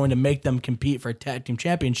where they're going to make them compete for tag team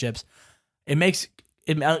championships, it makes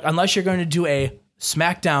it unless you're going to do a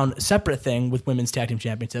SmackDown separate thing with women's tag team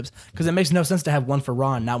championships, because it makes no sense to have one for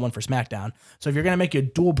Raw and not one for SmackDown. So if you're going to make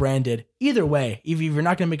it dual branded, either way, if you're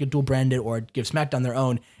not going to make it dual branded or give SmackDown their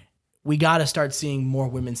own, we got to start seeing more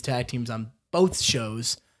women's tag teams on both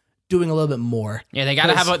shows doing a little bit more. Yeah, they've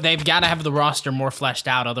got to have the roster more fleshed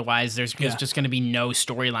out. Otherwise, there's just going to be no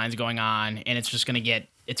storylines going on, and it's just going to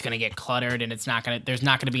get cluttered, and there's not going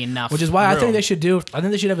to be enough. Which is why room. I think they should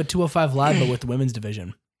have a 205 Live, but with the women's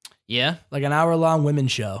division. Yeah, like an hour-long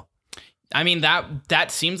women's show. I mean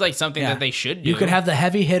that seems like something that they should do. You could have the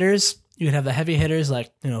heavy hitters. You could have the heavy hitters, like,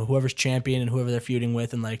 you know, whoever's champion and whoever they're feuding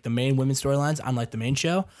with, and like the main women's storylines on like the main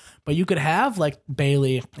show. But you could have like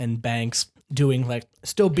Bayley and Banks doing like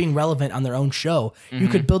still being relevant on their own show. You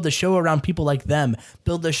could build the show around people like them,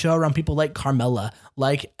 build the show around people like Carmella,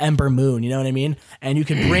 like Ember Moon, you know what I mean? And you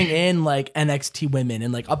could bring in like NXT women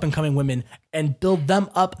and like up and coming women and build them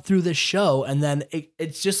up through this show. And then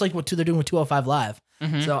it's just like what they're doing with 205 Live.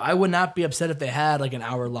 So I would not be upset if they had like an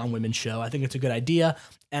hour-long women's show. I think it's a good idea,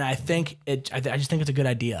 and I just think it's a good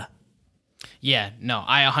idea. Yeah, no,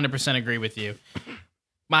 I 100% agree with you.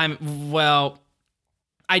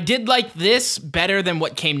 I did like this better than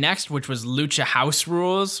what came next, which was Lucha House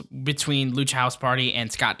Rules between Lucha House Party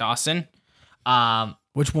and Scott Dawson.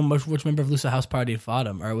 Which member of Lucha House Party fought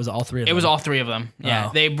him, or was it all three of them? It was all three of them. Yeah,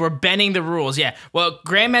 Oh. They were bending the rules. Yeah. Well,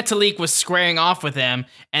 Grand Metalik was squaring off with him,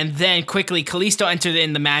 and then quickly Kalisto entered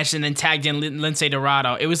in the match and then tagged in Lince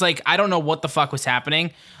Dorado. It was like I don't know what the fuck was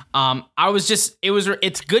happening.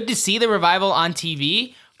 It's good to see the revival on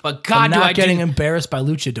TV, But God, I'm not do I getting do, embarrassed by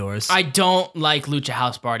luchadors. I don't like Lucha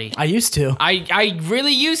House Party. I used to. I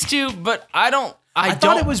really used to, but I don't. I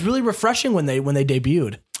thought it was really refreshing when they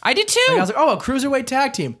debuted. I did too. Like, I was like, oh, a cruiserweight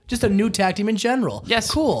tag team, just a new tag team in general. Yes,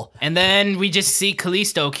 cool. And then we just see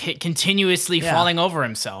Kalisto continuously falling over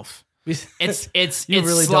himself. It's You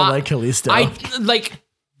really don't like Kalisto.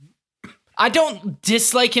 I don't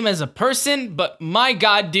dislike him as a person, but my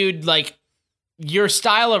God, dude, like your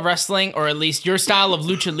style of wrestling, or at least your style of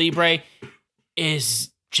lucha libre, is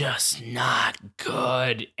just not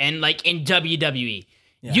good. And like in WWE,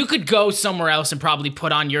 you could go somewhere else and probably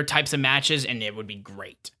put on your types of matches, and it would be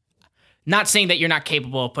great. Not saying that you're not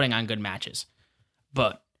capable of putting on good matches,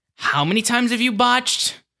 but how many times have you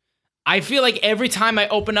botched? I feel like every time I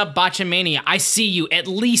open up Botchamania, I see you at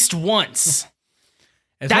least once.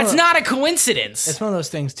 That's not a coincidence. It's one of those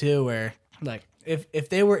things too, where like if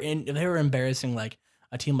they were embarrassing like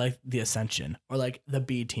a team like the Ascension or like the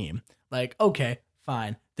B team, like okay,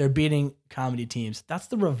 fine, they're beating comedy teams. That's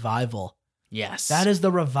the Revival. Yes, that is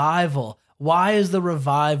the Revival. Why is the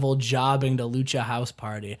Revival jobbing to Lucha House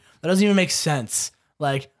Party? That doesn't even make sense.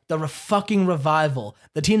 Like the fucking Revival,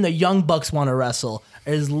 the team the Young Bucks want to wrestle,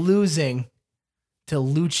 is losing to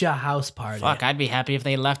Lucha House Party. Fuck, I'd be happy if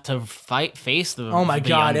they left to face the. Oh my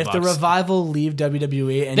God! Young If Bucks. the Revival leave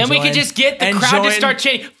WWE and then we could just get the crowd to start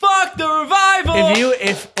chanting, "Fuck the Revival!"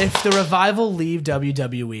 If the Revival leave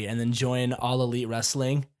WWE and then join All Elite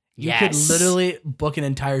Wrestling, you could literally book an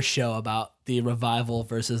entire show about the Revival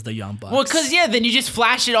versus the Young Bucks. Well, because then you just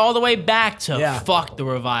flash it all the way back to "Fuck the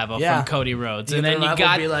Revival" from Cody Rhodes, and then you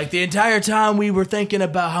got be like the entire time we were thinking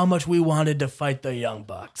about how much we wanted to fight the Young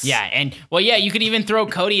Bucks. Yeah, and you could even throw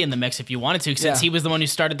Cody in the mix if you wanted to, since he was the one who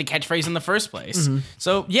started the catchphrase in the first place. Mm-hmm.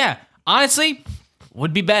 So honestly,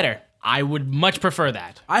 would be better. I would much prefer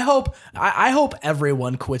that. I hope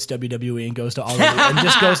everyone quits WWE and goes to All Elite and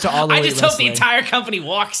just goes to All Elite I just Wrestling. hope the entire company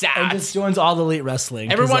walks out and just joins All Elite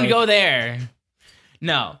Wrestling. Everyone go there.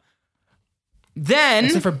 No. Then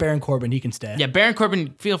except for Baron Corbin, he can stay. Yeah, Baron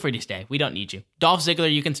Corbin, feel free to stay. We don't need you. Dolph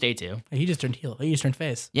Ziggler, you can stay too. He just turned heel. He just turned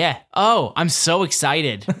face. Yeah. Oh, I'm so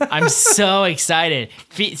excited. I'm so excited.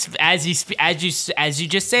 As you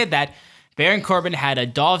just said that, Baron Corbin had a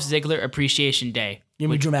Dolph Ziggler Appreciation Day. You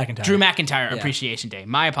mean Drew McIntyre? Drew McIntyre Appreciation Day.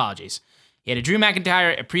 My apologies. He had a Drew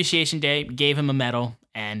McIntyre Appreciation Day, gave him a medal,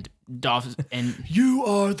 and Dolph and you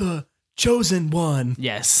are the chosen one.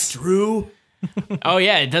 Yes. Drew. Oh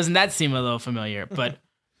yeah, doesn't that seem a little familiar? But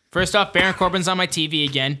first off, Baron Corbin's on my TV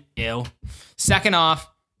again. Ew. Second off,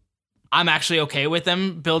 I'm actually okay with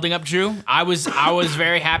them building up Drew. I was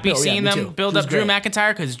very happy seeing them build up Drew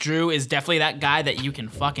McIntyre, because Drew is definitely that guy that you can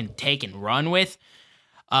fucking take and run with.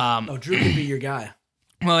 Drew could be your guy.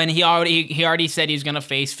 Well, and he already said he's gonna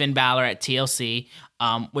face Finn Balor at TLC,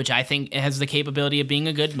 which I think has the capability of being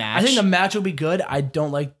a good match. I think the match will be good. I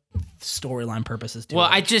don't like storyline purposes too. Well,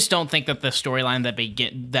 I just don't think that the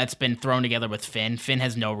storyline that's been thrown together with Finn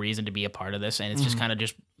has no reason to be a part of this, and it's just kind of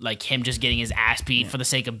just like him just getting his ass beat for the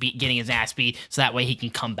sake of getting his ass beat, so that way he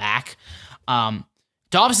can come back.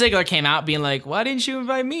 Dolph Ziggler came out being like, "Why didn't you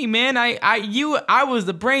invite me, man? I was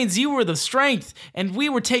the brains, you were the strength, and we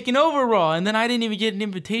were taking over Raw, and then I didn't even get an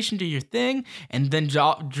invitation to your thing." And then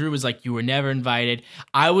Drew was like, "You were never invited.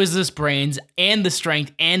 I was this brains and the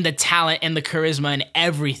strength and the talent and the charisma and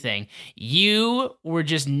everything. You were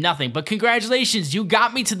just nothing. But congratulations, you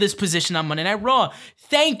got me to this position on Monday Night Raw.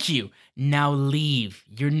 Thank you. Now leave.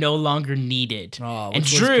 You're no longer needed."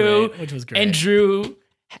 Which was great. And Drew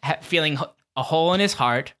feeling a hole in his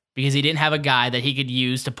heart because he didn't have a guy that he could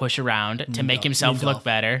use to push around to make himself look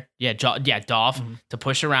better. Yeah, Dolph to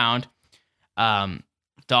push around.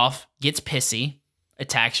 Dolph gets pissy,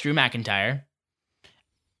 attacks Drew McIntyre,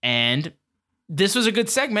 and this was a good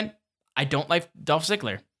segment. I don't like Dolph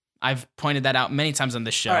Ziggler. I've pointed that out many times on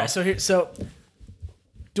this show. All right, so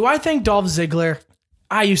do I think Dolph Ziggler?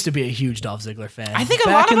 I used to be a huge Dolph Ziggler fan. I think a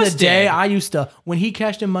lot of us did. Back in the day, I used to, when he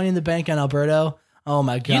cashed in Money in the Bank on Alberto. Oh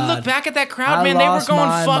my God. You look back at that crowd, man, they were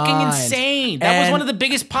going fucking insane. That was one of the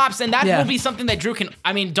biggest pops, and that will be something that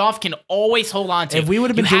Dolph can always hold on to. If we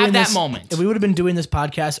would have been doing doing that this, moment. If we would have been doing this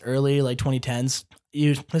podcast early, like 2010s,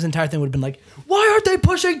 this entire thing would have been like, why aren't they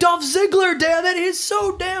pushing Dolph Ziggler? Damn it, he's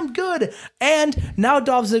so damn good. And now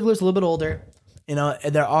Dolph Ziggler's a little bit older. You know,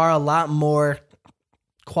 there are a lot more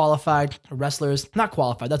qualified wrestlers. Not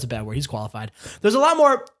qualified, that's a bad word. He's qualified. There's a lot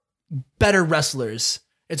more better wrestlers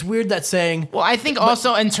It's weird that saying. Well, I think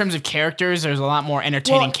also in terms of characters, there's a lot more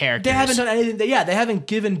entertaining characters. They haven't done anything. They haven't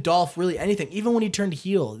given Dolph really anything. Even when he turned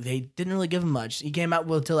heel, they didn't really give him much. He came out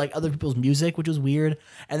to like other people's music, which was weird.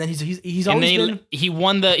 And then he's always been. He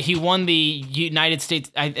won the United States.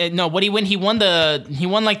 What he win? He won the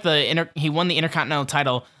Intercontinental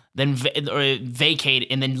title. Then vacated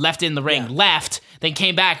and then left in the ring. Left, then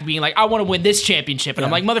came back being like, I want to win this championship. And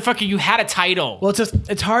I'm like, motherfucker, you had a title. Well,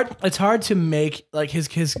 it's hard to make like his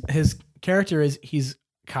character is he's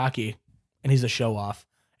cocky and he's a show off,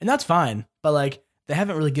 and that's fine. But like they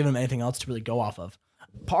haven't really given him anything else to really go off of.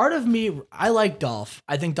 Part of me, I like Dolph.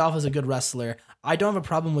 I think Dolph is a good wrestler. I don't have a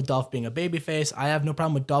problem with Dolph being a babyface. I have no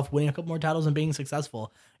problem with Dolph winning a couple more titles and being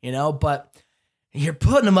successful. But you're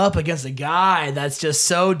putting him up against a guy that's just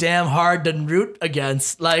so damn hard to root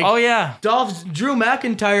against. Like, oh yeah, Drew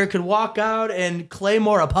McIntyre could walk out and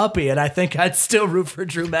Claymore a puppy, and I think I'd still root for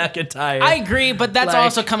Drew McIntyre. I agree, but that's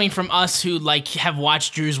also coming from us who like have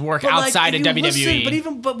watched Drew's work outside of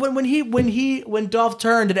WWE. But when Dolph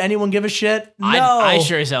turned, did anyone give a shit? No, I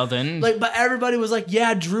sure as hell didn't. Like, but everybody was like,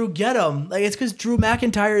 "Yeah, Drew, get him!" Like, it's because Drew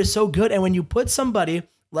McIntyre is so good, and when you put somebody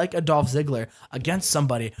like a Dolph Ziggler against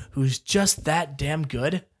somebody who's just that damn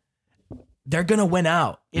good, they're gonna win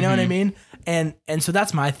out. You know what I mean? And so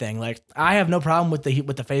that's my thing. Like, I have no problem with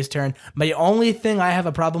the face turn. My only thing I have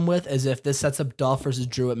a problem with is if this sets up Dolph versus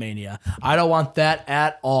Drew at Mania. I don't want that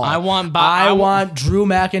at all. I want Drew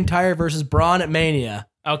McIntyre versus Braun at Mania.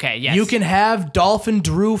 Okay, yes. You can have Dolph and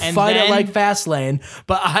Drew fight it like Fastlane,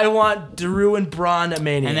 but I want Drew and Braun at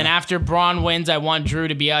Mania. And then after Braun wins, I want Drew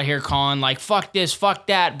to be out here calling like, fuck this, fuck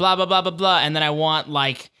that, blah, blah, blah, blah, blah. And then I want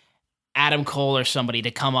like Adam Cole or somebody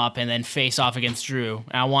to come up and then face off against Drew.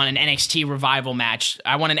 And I want an NXT revival match.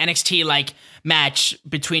 I want an NXT like match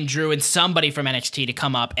between Drew and somebody from NXT to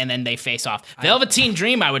come up and then they face off. Velveteen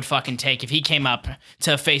Dream I would fucking take if he came up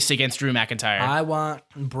to face against Drew McIntyre. I want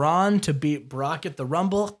Braun to beat Brock at the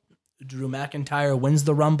Rumble. Drew McIntyre wins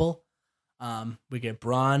the Rumble. We get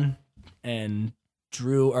Braun and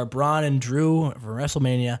Drew for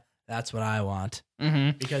WrestleMania. That's what I want.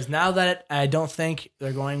 Mm-hmm. Because now that I don't think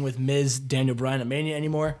they're going with Miz, Daniel Bryan at Mania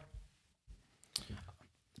anymore.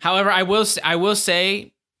 However, I will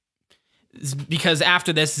say, because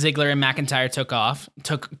after this, Ziggler and McIntyre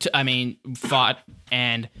fought,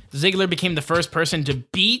 and Ziggler became the first person to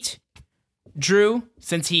beat Drew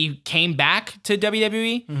since he came back to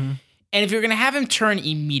WWE. Mm-hmm. And if you're going to have him turn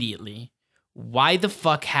immediately, why the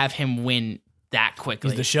fuck have him win that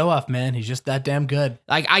quickly? He's the show off, man. He's just that damn good.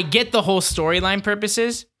 Like, I get the whole storyline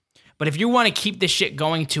purposes, but if you want to keep this shit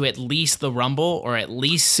going to at least the Rumble or at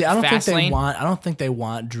least I don't Fastlane, think they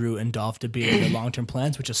want Drew and Dolph to be in their long-term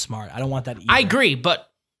plans, which is smart. I don't want that either. I agree, but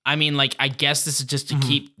I mean, like, I guess this is just to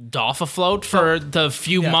keep Dolph afloat for the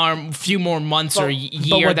few more months or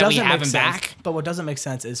year that we have him back. But what doesn't make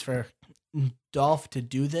sense is for Dolph to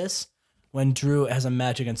do this when Drew has a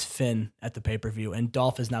match against Finn at the pay-per-view and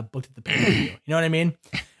Dolph is not booked at the pay-per-view. You know what I mean?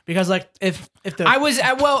 Because like if the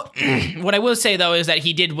what I will say though is that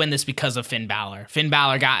he did win this because of Finn Balor. Finn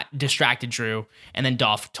Balor got distracted Drew and then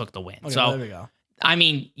Dolph took the win. Okay, so there we go. I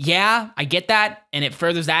mean, yeah, I get that, and it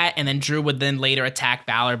furthers that, and then Drew would then later attack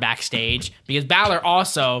Balor backstage because Balor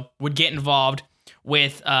also would get involved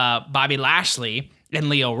with Bobby Lashley and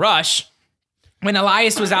Lio Rush when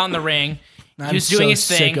Elias was out in the ring. He was doing his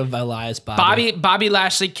thing. Sick of Elias Bobby. Bobby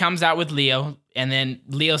Lashley comes out with Leo, and then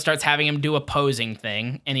Leo starts having him do a posing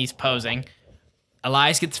thing, and he's posing.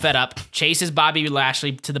 Elias gets fed up, chases Bobby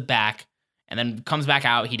Lashley to the back, and then comes back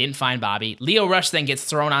out. He didn't find Bobby. Lio Rush then gets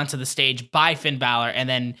thrown onto the stage by Finn Balor, and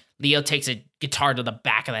then Leo takes a guitar to the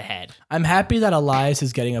back of the head. I'm happy that Elias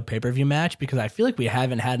is getting a pay-per-view match because I feel like we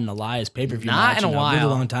haven't had an Elias pay-per-view match in a really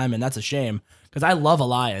long time, and that's a shame because I love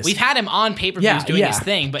Elias. We've had him on pay-per-views doing his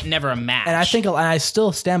thing, but never a match. And I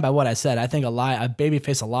still stand by what I said. I think a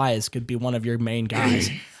babyface Elias could be one of your main guys.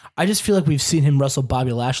 I just feel like we've seen him wrestle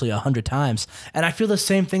Bobby Lashley 100 times. And I feel the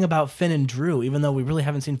same thing about Finn and Drew, even though we really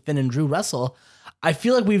haven't seen Finn and Drew wrestle. I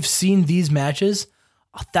feel like we've seen these matches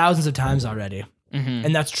thousands of times already. Mm-hmm.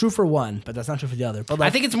 And that's true for one, but that's not true for the other. But like, I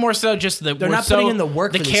think it's more so just they're not putting in the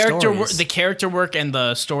work. The character work and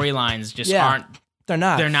the storylines just aren't. They're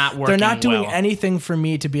not. They're not working. They're not doing anything for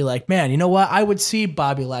me to be like, man, you know what? I would see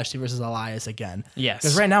Bobby Lashley versus Elias again. Yes.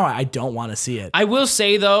 Because right now I don't want to see it. I will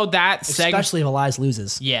say though that especially if Elias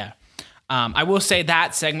loses. Yeah. I will say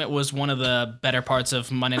that segment was one of the better parts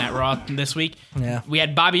of Monday Night Raw this week. Yeah. We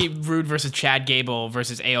had Bobby Roode versus Chad Gable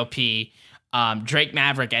versus AOP. Drake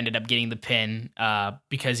Maverick ended up getting the pin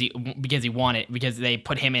because he won it because they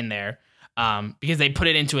put him in there. Because they put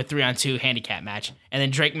it into a 3-on-2 handicap match. And then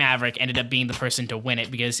Drake Maverick ended up being the person to win it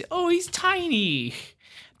because, he's tiny.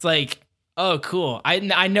 It's like, oh, cool.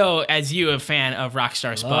 I know as you a fan of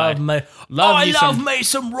Rockstar Spud. I love me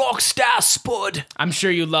some Rockstar Spud. I'm sure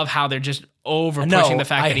you love how they're just over pushing the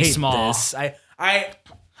fact that he's small. This.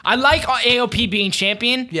 I like AOP being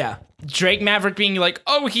champion. Yeah. Drake Maverick being like,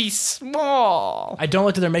 oh, he's small. I don't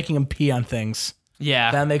like that they're making him pee on things. Yeah.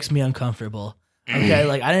 That makes me uncomfortable. Okay,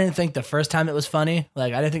 like I didn't think the first time it was funny.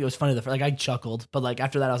 Like I didn't think it was funny. Like I chuckled, but like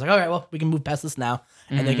after that, I was like, all right, well, we can move past this now.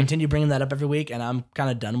 And they continue bringing that up every week, and I'm kind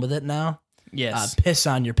of done with it now. Yes. Piss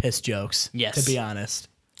on your piss jokes. Yes. To be honest.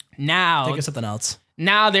 Now, Think of something else.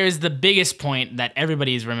 now there's the biggest point that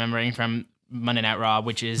everybody is remembering from Monday Night Raw,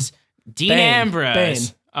 which is Dean Bane. Ambrose.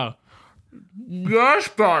 Bane. Oh. Yes,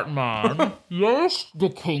 Batman. Yes, the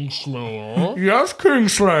Kingslayer. Yes,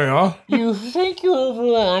 Kingslayer. You think you have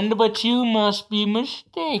won, but you must be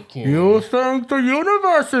mistaken. You think the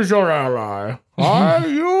universe is your ally?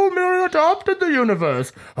 You merely adopted the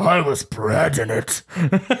universe. I was bred in it.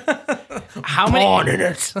 How many? Born in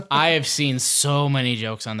it. I have seen so many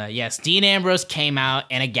jokes on that. Yes, Dean Ambrose came out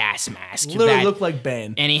in a gas mask. Literally that- looked like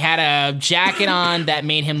Bane. and he had a jacket on that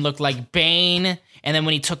made him look like Bane. And then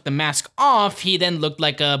when he took the mask off, he then looked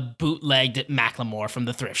like a bootlegged Macklemore from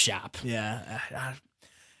the thrift shop. Yeah.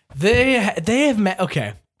 They have met.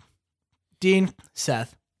 Okay. Dean,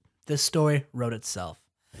 Seth, this story wrote itself.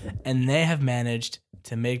 And they have managed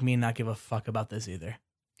to make me not give a fuck about this either.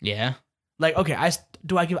 Yeah. Like, okay,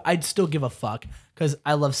 I'd still give a fuck because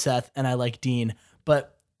I love Seth and I like Dean,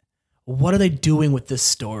 but what are they doing with this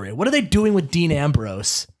story? What are they doing with Dean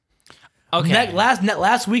Ambrose? Okay.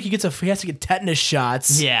 Last week he has to get tetanus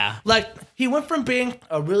shots. Yeah. Like he went from being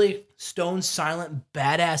a really stone silent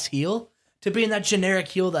badass heel to being that generic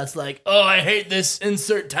heel that's like, oh, I hate this,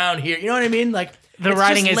 insert town here. You know what I mean? Like The it's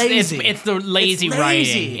writing just is lazy. It's the lazy It's writing.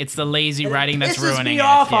 lazy. It's the lazy writing that's Pisses ruining me it.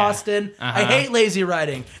 off, Yeah. Austin. I Uh-huh. hate lazy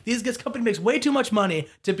writing. This company makes way too much money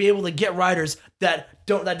to be able to get writers that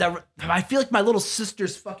don't. That I feel like my little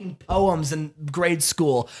sister's fucking poems in grade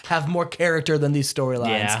school have more character than these storylines,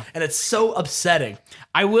 Yeah. and it's so upsetting.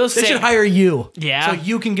 I will They say, should hire you, Yeah. so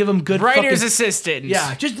you can give them good writer's fucking, assistant.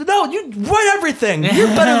 yeah, just no. You write everything. You're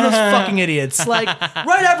better than those fucking idiots. Like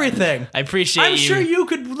write everything. I appreciate I'm you. sure you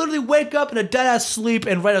could literally wake up in a dead ass sleep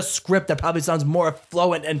and write a script that probably sounds more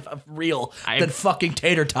fluent and real than fucking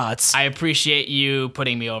tater tots. I appreciate you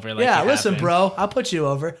putting me over. Like Yeah, you listen, have. bro. I'll put you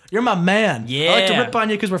over. You're my man. I like to Yeah. rip on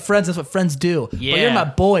you because we're friends. That's what friends do. But Yeah. you're my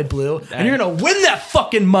boy, Blue. And you're going to win that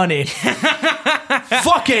fucking money.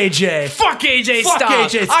 Fuck AJ. Fuck AJ Fuck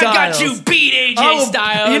Styles. AJ I got Styles. you beat AJ I will-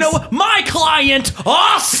 Styles. You know what? My client,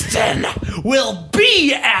 Austin, will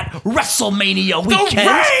be at WrestleMania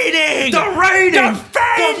weekend.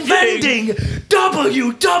 Defending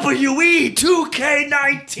WWE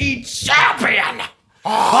 2K19 champion,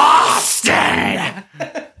 Austin.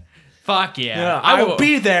 Fuck yeah. Yeah, I will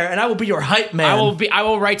be there, and I will be your hype man. I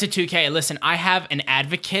will write to 2K. Listen, I have an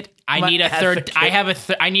advocate. I My need a third.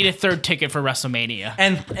 advocate. I need a third ticket for WrestleMania.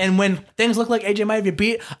 And when things look like AJ might have you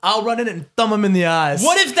beat, I'll run in and thumb him in the eyes.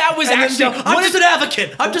 What if that was And then actually? go, I'm just an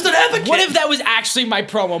advocate. I'm just an advocate. What if that was actually my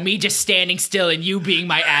promo? Me just standing still and you being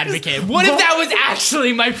my advocate. What if that was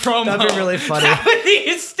actually my promo? That'd be really funny. That would be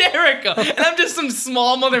hysterical. And I'm just some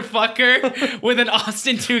small motherfucker with an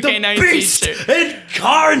Austin 2K19 Beast shirt.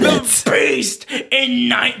 incarnate? Beast in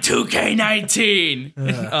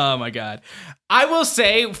 2K19. Oh my god. I will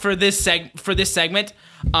say for this segment,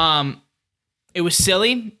 it was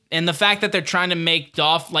silly, and the fact that they're trying to make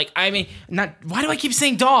Dolph why do I keep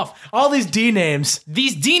saying Dolph? All these D names.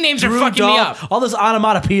 These D names are Drew fucking me Dolph, up. all this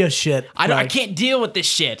onomatopoeia shit. I can't deal with this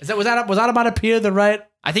shit. Was onomatopoeia the right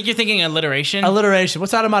I think you're thinking alliteration. alliteration?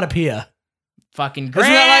 What's onomatopoeia? Fucking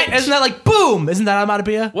great. Isn't that like boom? Isn't that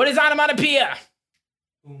onomatopoeia? What is onomatopoeia?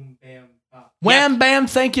 Boom, bam, pop. Wham bam,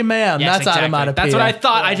 thank you, ma'am. Yes, That's exactly. onomatopoeia. That's what I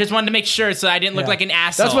thought. Yeah. I just wanted to make sure so I didn't look Yeah. like an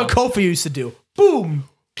asshole. That's what Kofi used to do. Boom,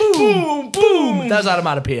 boom, boom. That was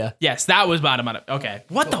onomatopoeia. Yes, that was onomatopoeia. Okay.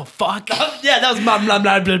 What the fuck? Yeah, that was blah blah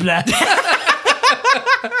blah blah blah.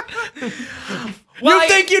 Well, You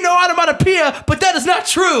think you know onomatopoeia, but that is not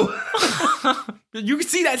true. You can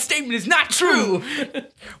see that statement is not true.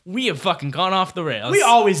 We have fucking gone off the rails. We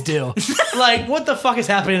always do. Like, what the fuck is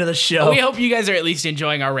happening to the show? We hope you guys are at least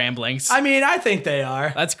enjoying our ramblings. I mean, I think they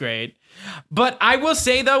are. That's great. But I will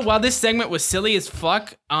say though, while this segment was silly as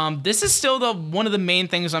fuck, this is still one of the main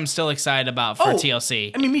things I'm still excited about for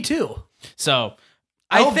TLC. I mean, me too. So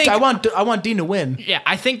I want Dean to win. yeah,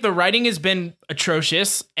 I think the writing has been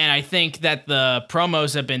atrocious, and I think that the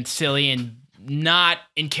promos have been silly and not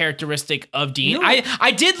in characteristic of Dean. You know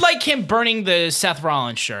I did like him burning the Seth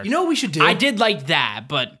Rollins shirt. You know what we should do? I did like that,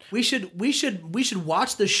 but We should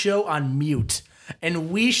watch the show on mute and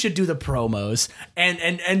we should do the promos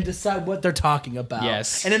and decide what they're talking about.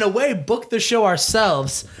 Yes. And in a way, book the show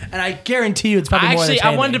ourselves. And I guarantee you it's probably more entertaining.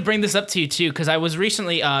 I wanted to bring this up to you too, because I was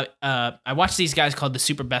recently I watched these guys called the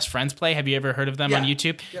Super Best Friends play. Have you ever heard of them on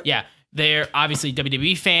YouTube? Yep. Yeah. They're obviously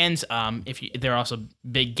WWE fans. They're also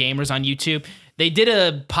big gamers on YouTube. They did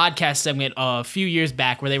a podcast segment a few years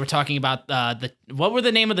back where they were talking about what were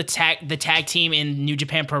the name of the tag team in New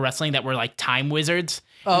Japan Pro Wrestling that were like Time Wizards.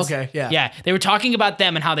 Oh, okay, yeah. Yeah, they were talking about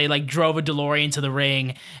them and how they like drove a DeLorean to the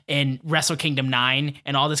ring in Wrestle Kingdom 9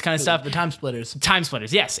 and all this kind of stuff. The Time Splitters. Time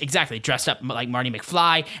Splitters, yes, exactly. Dressed up like Marty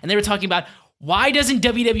McFly. And they were talking about why doesn't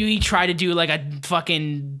WWE try to do like a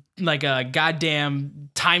fucking, like a goddamn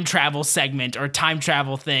time travel segment or time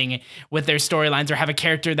travel thing with their storylines or have a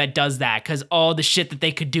character that does that? Because all the shit that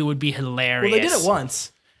they could do would be hilarious. Well, they did it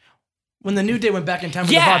once. When the New Day went back in time for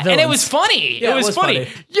the Yeah, Hot Villains. and it was funny. Yeah, it was funny.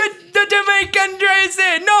 The Jamaican Dre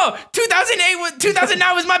said, no,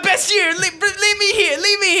 2009 was my best year. Leave me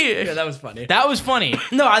here. Yeah, that was funny. That was funny.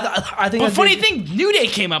 No, I think. But funny thing, New Day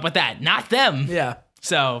came up with that, not them. Yeah,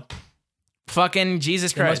 So, fucking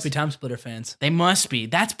Jesus they Christ. must be Time Splitter fans. They must be.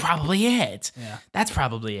 That's probably it. Yeah. That's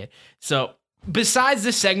probably it. So, besides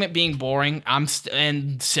this segment being boring,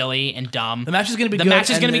 and silly and dumb. The match is going to be The good. match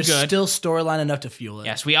is and gonna be there's good. Still storyline enough to fuel it.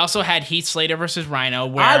 Yes, we also had Heath Slater versus Rhino,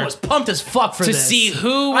 where I was pumped as fuck for to this. see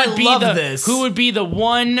who I would be love the this. who would be the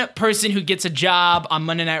one person who gets a job on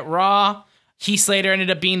Monday Night Raw. Heath Slater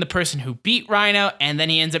ended up being the person who beat Rhino, and then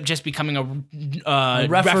he ends up just becoming a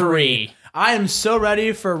referee. I am so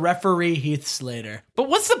ready for referee Heath Slater. But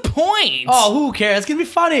what's the point? Oh, who cares? It's gonna be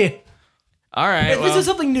funny. all right. This is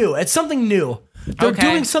something new. It's something new. They're Okay.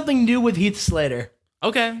 doing something new with Heath Slater.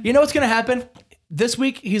 okay. You know what's gonna happen? This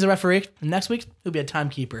week he's a referee. Next week he'll be a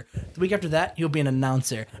timekeeper. The week after that he'll be an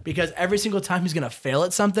announcer. Because every single time he's gonna fail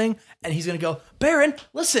at something, and he's gonna go, Baron,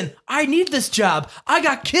 listen, I need this job. I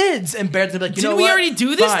got kids. And Baron's gonna be like, you know Didn't we what? already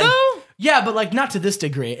do this, Fine." though? Yeah, but like not to this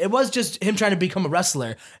degree. It was just him trying to become a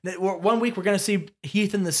wrestler. One week we're gonna see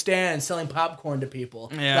Heath in the stand selling popcorn to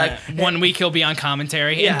people. Yeah. Like, One week he'll be on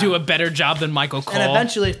commentary Yeah. and do a better job than Michael Cole. and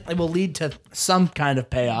eventually it will lead to some kind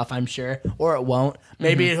of payoff, I'm sure, or it won't.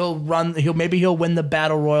 Maybe he'll win the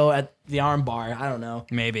battle royal at the arm bar. I don't know.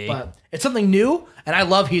 Maybe. But it's something new, and I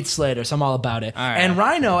love Heath Slater, so I'm all about it. All right. And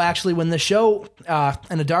Rhino actually, when the show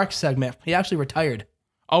in the dark segment, he actually retired.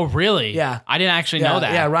 Oh, really? Yeah. I didn't actually Yeah, know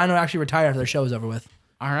that. Yeah, Rhino actually retired after the show was over with.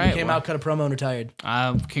 All right. He came out, cut a promo, and retired.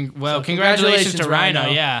 Congratulations to Rhino.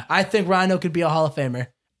 Yeah. I think Rhino could be a Hall of Famer.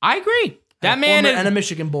 I agree. That man and a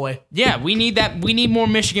Michigan boy. Yeah, we need that. We need more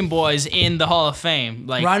Michigan boys in the Hall of Fame.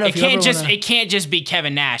 Like Rhino, it if you ever it can't just be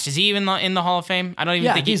Kevin Nash. Is he even in the Hall of Fame? I don't even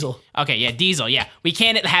Yeah, think Diesel. Okay, yeah, Diesel. Yeah, we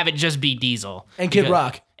can't have it just be Diesel And Kid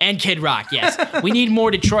Rock. and Kid Rock. Yes, we need more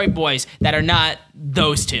Detroit boys that are not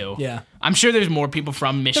those two. Yeah. I'm sure there's more people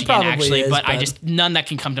from Michigan probably actually, is, but I but- just none that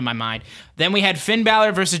can come to my mind. Then we had Finn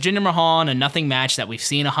Balor versus Jinder Mahal in a nothing match that we've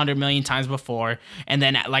seen 100 million times before, and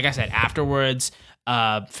then like I said, afterwards.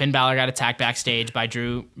 Finn Balor got attacked backstage by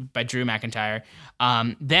Drew McIntyre.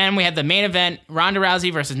 Then we had the main event: Ronda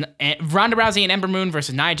Rousey and Ember Moon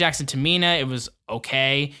versus Nia Jax and Tamina. It was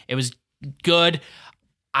okay. It was good.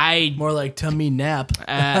 More like tummy nap.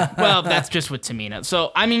 Well, that's just with Tamina.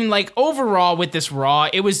 So I mean, like overall with this Raw,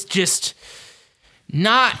 it was just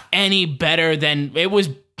not any better than it was.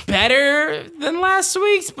 Better than last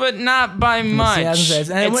week's, but not by much. Yeah, I was gonna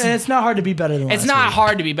say, and it's not hard to be better than last It's not week.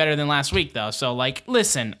 hard to be better than last week, though. So, like,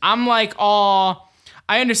 listen, I'm like, I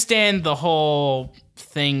understand the whole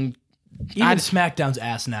thing. Even SmackDown's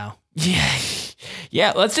ass now. Yeah.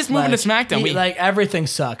 Yeah, let's just move into SmackDown. Like, everything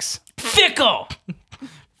sucks. Fickle!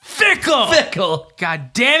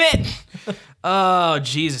 God damn it! Oh,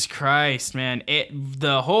 Jesus Christ, man.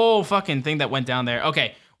 The whole fucking thing that went down there.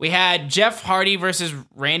 Okay, we had Jeff Hardy versus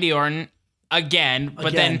Randy Orton again,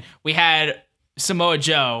 but then we had Samoa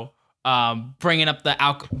Joe bringing up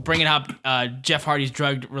Jeff Hardy's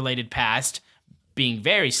drug-related past, being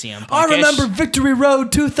very CM Punkish. I remember Victory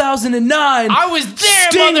Road 2009. I was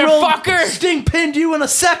there, motherfucker! Sting pinned you in a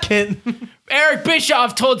second. Eric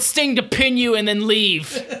Bischoff told Sting to pin you and then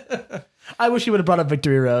leave. I wish he would have brought up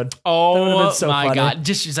Victory Road. Oh That would've been so my funny. God.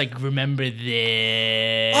 Just like, remember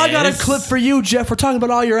this. I got a clip for you, Jeff. We're talking about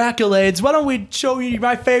all your accolades. Why don't we show you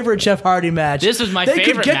my favorite Jeff Hardy match? This was my they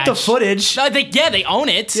favorite could get the match. footage. No, they own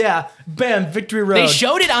it. Yeah, bam, Victory Road. They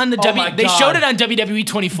showed it on the Oh my They God. showed it on WWE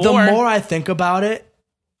 24. The more I think about it,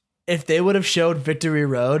 if they would have showed Victory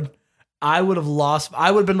Road, I would have lost.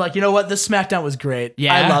 I would have been like, you know what? This SmackDown was great.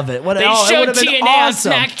 Yeah. I love it. They it showed would have been TNA on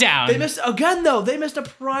awesome. SmackDown. They missed again though. They missed a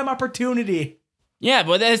prime opportunity. Yeah,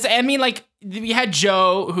 but I mean, like, we had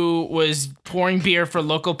Joe who was pouring beer for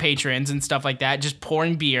local patrons and stuff like that, just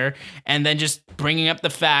pouring beer and then just bringing up the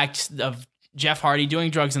fact of Jeff Hardy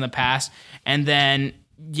doing drugs in the past. And then,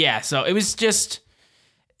 yeah, so it was just,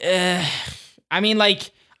 I mean,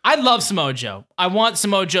 like, I love Samoa Joe. I want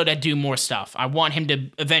Samoa Joe to do more stuff. I want him to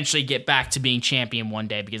eventually get back to being champion one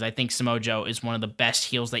day because I think Samoa Joe is one of the best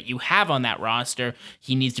heels that you have on that roster.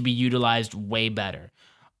 He needs to be utilized way better.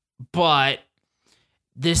 But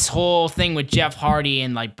this whole thing with Jeff Hardy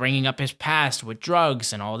and like bringing up his past with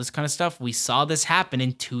drugs and all this kind of stuff, we saw this happen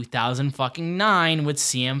in 2009 with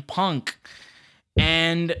CM Punk.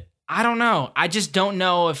 And I don't know. I just don't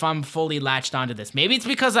know if I'm fully latched onto this. Maybe it's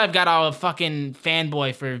because I've got a fucking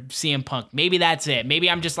fanboy for CM Punk. Maybe that's it. Maybe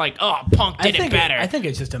I'm just like, oh, Punk did it better. I think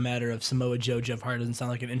it's just a matter of Samoa Joe, Jeff Hardy doesn't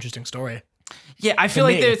sound like an interesting story. Yeah, I feel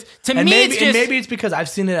like there's maybe it's because I've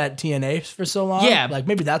seen it at TNA for so long. Yeah, like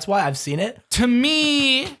maybe that's why I've seen it. To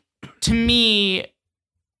me,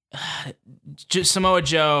 just Samoa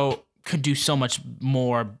Joe could do so much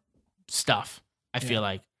more stuff. I feel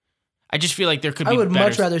like. I just feel like there could be. I would better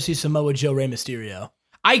much rather see Samoa Joe, Rey Mysterio.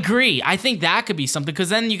 I agree. I think that could be something because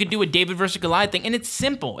then you could do a David versus Goliath thing, and it's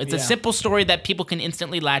simple. It's a simple story that people can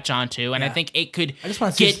instantly latch onto, and I think it could. I just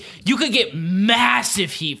want to see you could get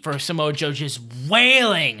massive heat for Samoa Joe just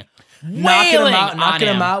wailing knocking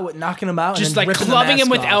him out, just and like ripping clubbing the him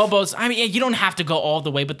with mask off. elbows. I mean, you don't have to go all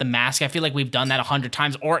the way with the mask. I feel like we've done that 100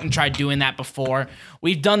 times. Orton tried doing that before.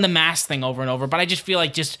 We've done the mask thing over and over, but I just feel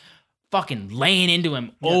like just fucking laying into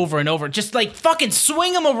him over and over, just like fucking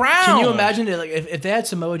swing him around. Can you imagine it? Like if they had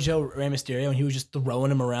Samoa Joe, Rey Mysterio, and he was just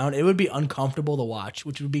throwing him around, it would be uncomfortable to watch,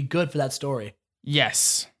 which would be good for that story.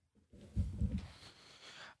 Yes.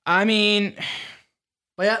 I mean,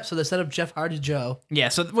 but yeah, so they set up Jeff Hardy Joe. Yeah,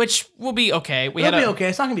 so which will be okay. It'll be okay.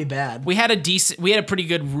 It's not gonna be bad. We had a pretty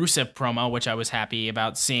good Rusev promo, which I was happy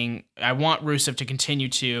about seeing. I want Rusev to continue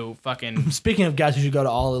to fucking. Speaking of guys who should go to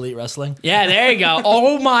All Elite Wrestling. Yeah, there you go.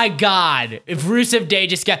 Oh my God! If Rusev Day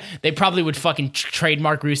they probably would fucking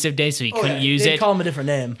trademark Rusev Day so he couldn't use it. Call him a different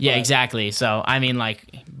name. Yeah, exactly. So I mean, like,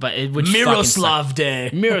 but it would Miroslav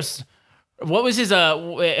Day. What was his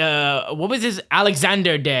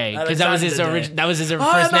Alexander Day? Because that was his first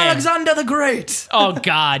name. Alexander the Great. Oh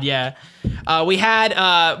God, yeah. We had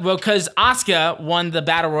because Asuka won the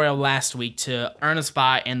Battle Royal last week to earn a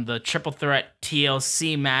spot in the Triple Threat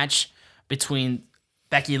TLC match between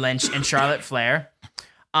Becky Lynch and Charlotte Flair.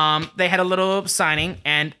 They had a little signing,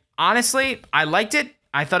 and honestly, I liked it.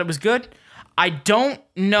 I thought it was good. I don't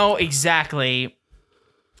know exactly.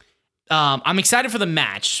 I'm excited for the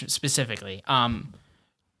match specifically.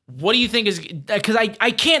 What do you think is... Because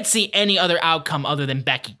I can't see any other outcome other than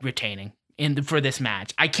Becky retaining for this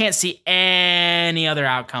match. I can't see any other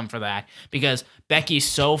outcome for that because Becky's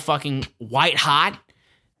so fucking white hot.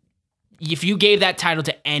 If you gave that title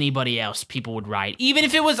to anybody else, people would riot. Even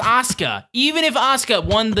if it was Asuka. Even if Asuka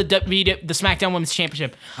won the SmackDown Women's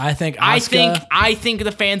Championship. I think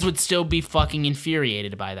the fans would still be fucking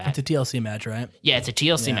infuriated by that. It's a TLC match, right? Yeah, it's a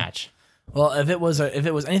TLC match. Well, if it was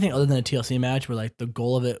anything other than a TLC match where like the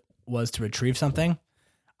goal of it was to retrieve something,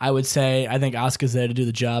 I would say I think Asuka's there to do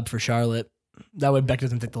the job for Charlotte. That way Becky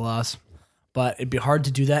doesn't take the loss. But it'd be hard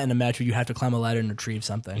to do that in a match where you have to climb a ladder and retrieve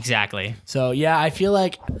something. Exactly. So yeah, I feel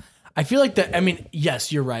like that. I mean,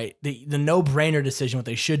 yes, you're right. The no-brainer decision, what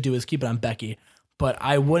they should do is keep it on Becky. But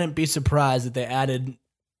I wouldn't be surprised if they added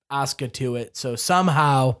Asuka to it, so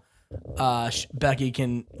somehow Becky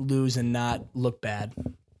can lose and not look bad.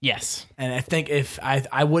 Yes. And I think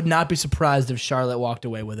I would not be surprised if Charlotte walked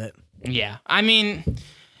away with it. Yeah. I mean,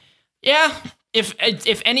 yeah. If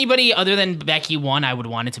anybody other than Becky won, I would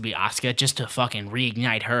want it to be Asuka just to fucking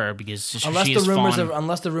reignite her because unless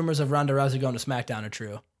the rumors of Ronda Rousey going to SmackDown are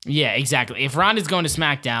true. Yeah, exactly. If Ronda's going to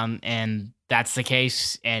SmackDown and that's the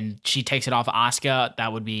case and she takes it off of Asuka,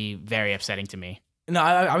 that would be very upsetting to me. No,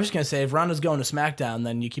 I was just going to say if Ronda's going to SmackDown,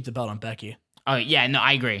 then you keep the belt on Becky. Oh, yeah, no,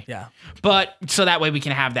 I agree. Yeah. But so that way we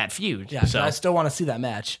can have that feud. Yeah, so I still want to see that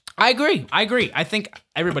match. I agree. I think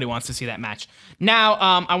everybody wants to see that match. Now,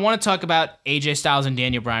 I want to talk about AJ Styles and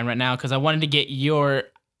Daniel Bryan right now because I wanted to get your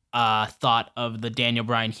thought of the Daniel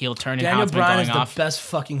Bryan heel turn and how it's been going off. Daniel Bryan is the best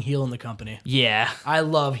fucking heel in the company. Yeah. I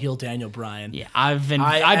love heel Daniel Bryan. Yeah, I've been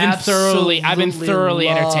thoroughly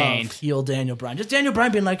entertained. Heel Daniel Bryan. Just Daniel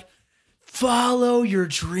Bryan being like, follow your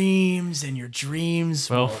dreams, and your dreams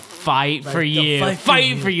will fight for they'll you. fight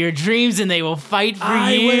for For your dreams, and they will fight for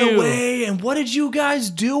I you. went away, and what did you guys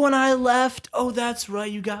do when I left? Oh, that's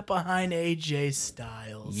right, you got behind AJ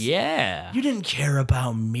Styles. Yeah. You didn't care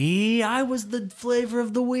about me. I was the flavor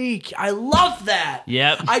of the week. I love that.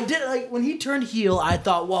 Yep. I did, like, when he turned heel, I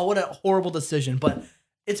thought, wow, what a horrible decision, but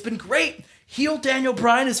it's been great. Heel Daniel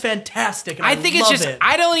Bryan is fantastic. And I think love it's just, it.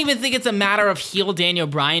 I don't even think it's a matter of heel Daniel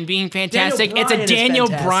Bryan being fantastic. Daniel It's a Bryan is Daniel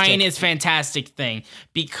fantastic. Bryan is fantastic thing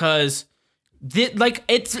because,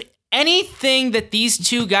 it's anything that these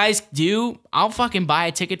two guys do, I'll fucking buy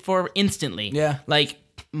a ticket for instantly. Yeah. Like,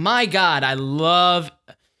 my God, I love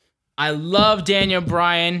Daniel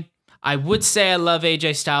Bryan. I would say I love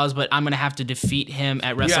AJ Styles, but I'm gonna have to defeat him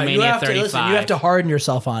at WrestleMania you have 35. To, listen, you have to harden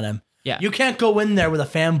yourself on him. Yeah. You can't go in there with a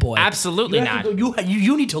fanboy. Absolutely You have not. to go-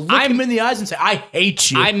 you need to look him in the eyes and say, I hate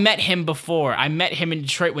you. I met him before. I met him in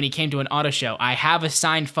Detroit when he came to an auto show. I have a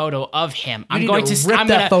signed photo of him. I'm need going to to rip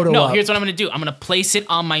that photo No, up. here's what I'm going to do. I'm going to place it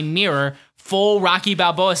on my mirror, full Rocky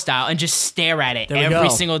Balboa style, and just stare at it There we every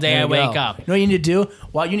go. single day There I we wake go. up. You know what you need to do?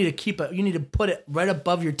 Well, you need to put it right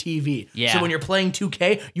above your TV. Yeah. So when you're playing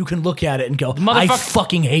 2K, you can look at it and go, I motherfucker-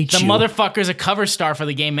 fucking hate The you. motherfucker's a cover star for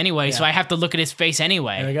the game anyway, so I have to look at his face There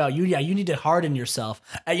anyway. we go. You need to harden yourself.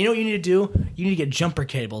 You know what you need to do? You need to get jumper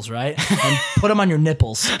cables, right? And put them on your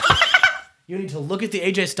nipples. You need to look at the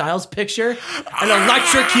AJ Styles picture and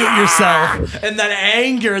electrocute yourself. And that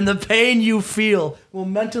anger and the pain you feel will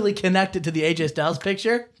mentally connect it to the AJ Styles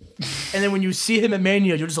picture. And then when you see him at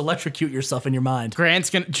Mania, you'll just electrocute yourself in your mind. Grant's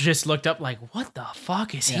just looked up like, what the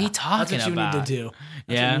fuck is he talking That's what about? you need to do.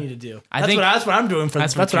 That's Yeah. what you need to do. I That's, think- that's what I'm doing for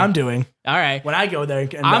that's that's what what I'm doing All right. when I go there.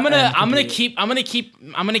 And, I'm gonna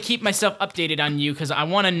compete. keep myself updated on you because I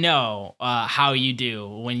want to know how you do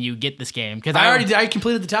when you get this game. Because I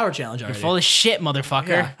completed the tower challenge already. full of shit, motherfucker.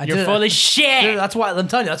 Yeah, I You're did. full of shit. Dude, that's why I'm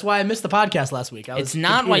telling you. That's why I missed the podcast last week. It's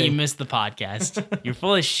not why you missed the podcast. You're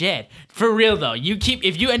full of shit. For real though,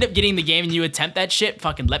 if you end up getting the game and you attempt that shit,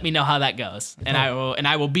 fucking let me know how that goes, and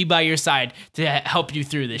I will be by your side to help you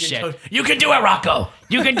through this shit. You can do it, Rocco.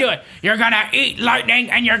 You can do it. You're gonna eat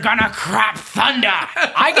lightning and you're gonna crap thunder.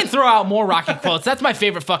 I can throw out more Rocky quotes. That's my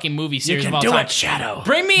favorite fucking movie series of all time. Shadow.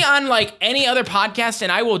 Bring me on like any other podcast,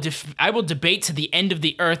 and I will debate to the end of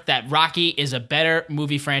the earth that Rocky is a better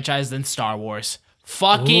movie franchise than Star Wars.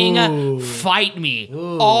 Fucking fight me.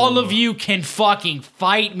 All of you can fucking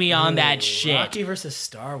fight me on that shit. Rocky versus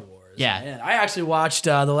Star Wars. Yeah. Man, I actually watched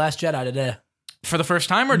The Last Jedi today. For the first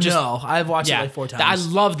time or just No, I've watched it yeah. like 4 times. I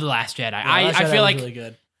love The Last Jedi. Last I Jedi feel was like really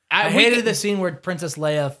good. I I hated the scene where Princess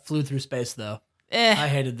Leia flew through space, though. I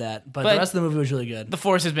hated that, but the rest of the movie was really good. The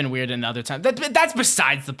Force has been weird in other times. That's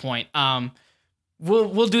besides the point.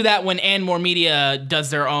 We'll do that when And More Media does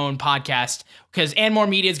their own podcast, because And More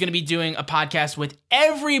Media is going to be doing a podcast with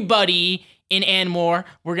everybody in And More.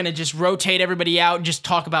 We're going to just rotate everybody out, just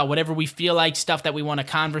talk about whatever we feel like, stuff that we want to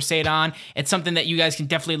conversate on. It's something that you guys can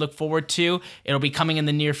definitely look forward to. It'll be coming in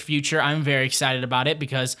the near future. I'm very excited about it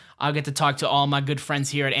because I'll get to talk to all my good friends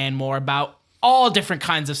here at And More about all different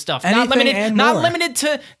kinds of stuff. Not Anything and more.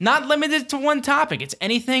 not limited to one topic. It's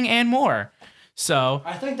anything and more. So,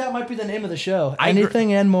 I think that might be the name of the show. I agree.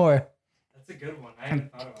 Anything and more. That's a good one. I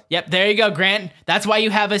haven't thought about it. yep, there you go, Grant. That's why you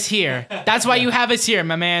have us here. That's why you have us here,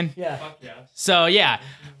 my man. Yeah. Fuck yeah. So, yeah.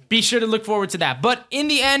 Be sure to look forward to that. But in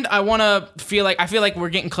the end, I feel like we're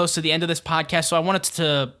getting close to the end of this podcast, so I wanted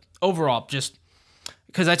to overall just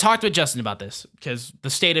because I talked with Justin about this, because the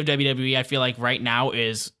state of WWE, I feel like right now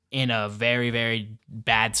is in a very, very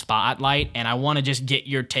bad spotlight, and I want to just get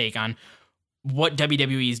your take on what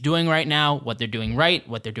WWE is doing right now, what they're doing right,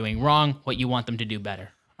 what they're doing wrong, what you want them to do better.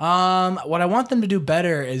 What I want them to do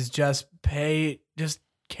better is just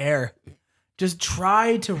care. Just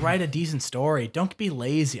try to write a decent story. Don't be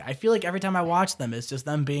lazy. I feel like every time I watch them, it's just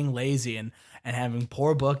them being lazy and having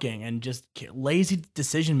poor booking and just lazy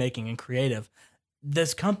decision making and creative.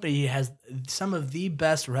 This company has some of the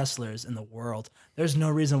best wrestlers in the world. There's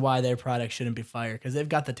no reason why their product shouldn't be fired because they've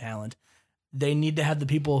got the talent. They need to have the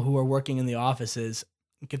people who are working in the offices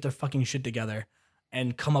get their fucking shit together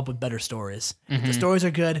and come up with better stories. If the stories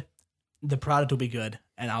are good, the product will be good,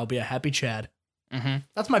 and I'll be a happy Chad.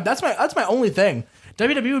 That's my only thing.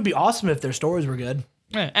 WWE would be awesome if their stories were good.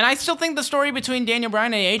 Yeah. And I still think the story between Daniel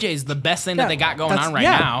Bryan and AJ is the best thing that they got going on right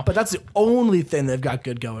now. But that's the only thing they've got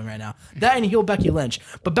good going right now. That and heel Becky Lynch.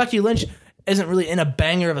 But Becky Lynch isn't really in a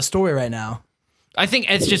banger of a story right now. I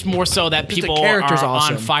think it's just more so that Just the people are character's on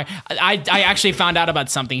awesome. fire. I actually found out about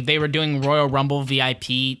something. They were doing Royal Rumble VIP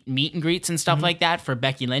meet and greets and stuff Mm-hmm. like that for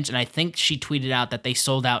Becky Lynch, and I think she tweeted out that they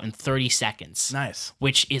sold out in 30 seconds. Nice.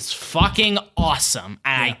 Which is fucking awesome.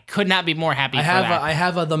 And I could not be more happy I for have that. I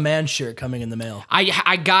have a The Man shirt coming in the mail.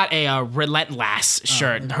 I got a Relentless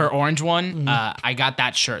shirt, her orange one. I got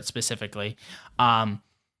that shirt specifically.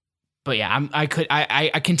 But yeah,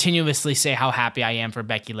 I continuously say how happy I am for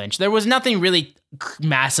Becky Lynch. There was nothing really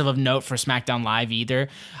massive of note for SmackDown Live either.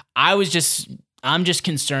 I'm just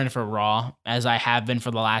concerned for Raw, as I have been for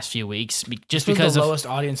the last few weeks, just This was because the of lowest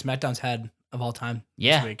audience SmackDown's had of all time.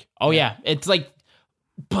 yeah. This week. Oh yeah, it's like,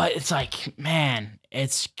 but it's like, man,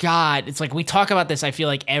 it's like we talk about this. I feel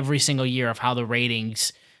like every single year of how the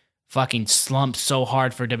ratings fucking slump so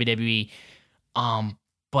hard for WWE.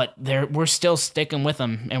 But we're still sticking with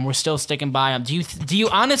them, and we're still sticking by them. Do you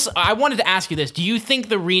honestly? I wanted to ask you this: do you think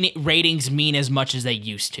the ratings mean as much as they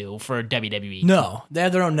used to for WWE? No, they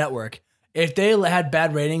have their own network. If they had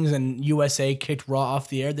bad ratings and USA kicked Raw off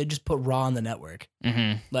the air, they just put Raw on the network.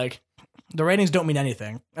 Mm-hmm. Like, the ratings don't mean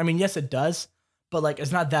anything. I mean, yes, it does, but like,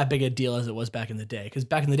 it's not that big a deal as it was back in the day. Because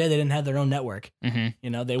back in the day, they didn't have their own network. Mm-hmm. You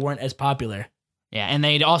know, they weren't as popular. Yeah, and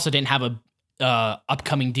they also didn't have a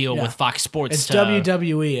upcoming deal with Fox Sports. It's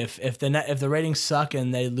WWE. If the ratings suck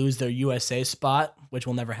and they lose their USA spot, which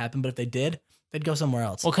will never happen, but if they did, they'd go somewhere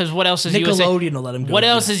else. Well, because what else is Nickelodeon will let them go. What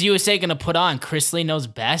else is USA going to put on? Chris Lee Knows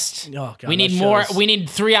Best. Oh, God, we need that more. show's- We need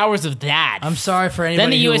 3 hours of that. I'm sorry for anybody Then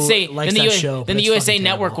the USA, who likes then the, that show. then but the it's USA fucking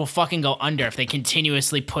Network terrible. will fucking go under if they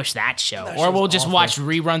continuously push that show, That or show's we'll just awful. watch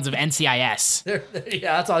reruns of NCIS.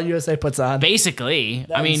 Yeah, that's all USA puts on. Basically,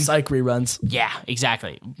 That I mean, and Psych reruns. yeah,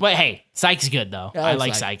 exactly. But hey, Psych's good though. Yeah, I I like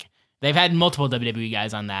like Psych. They've had multiple WWE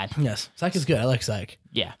guys on that. Yes, Psych is good. I like Psych.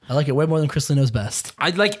 Yeah, I like it way more than Chris Lee Knows Best.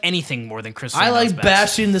 I'd like anything more than Chris Lee I Knows like Best.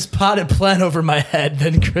 bashing this potted plant over my head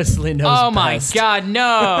than Chris Lee Knows Best. Oh my God,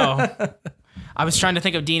 no! I was trying to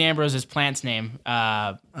think of Dean Ambrose's plant's name.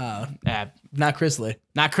 Not Chris Lee.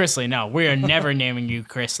 Not Chrisley, no. We are never naming you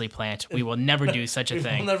Chrisley Plant. We will never do such a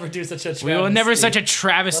thing. We'll never do such a travesty. We will never such a Let's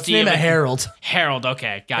travesty. name of it a- Harold. Harold,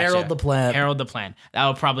 okay, gotcha. Harold the Plant. Harold the Plant. That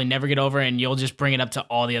will probably never get over, and you'll just bring it up to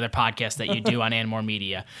all the other podcasts that you do on And More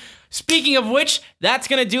Media. Speaking of which, that's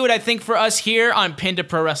going to do it, I think, for us here on Pin to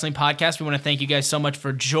Pro Wrestling Podcast. We want to thank you guys so much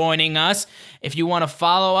for joining us. If you want to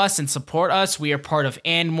follow us and support us, we are part of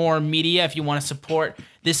And More Media. If you want to support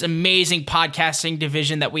this amazing podcasting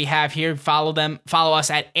division that we have here, follow us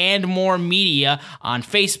at And More Media on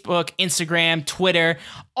Facebook, Instagram, Twitter,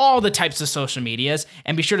 all the types of social medias.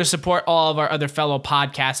 And be sure to support all of our other fellow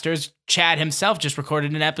podcasters. Chad himself just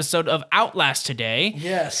recorded an episode of Outlast today.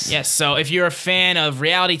 Yes. Yes, so if you're a fan of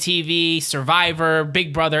reality TV, Survivor,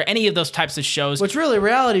 Big Brother, any of those types of shows, Which really,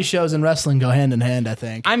 reality shows and wrestling go hand in hand, I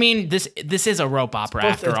think. I mean, this is a rope opera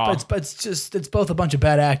after all. It's both a bunch of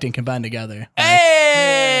bad acting combined together.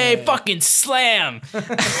 Hey, fucking slam.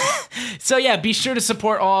 So yeah, be sure to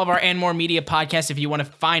support all of our And More Media podcasts. If you want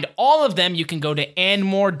to find all of them, you can go to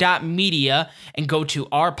andmore.media and go to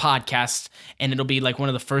our podcast, and it'll be like one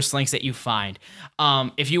of the first links that you find.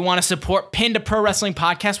 If you want to support Pinned to Pro Wrestling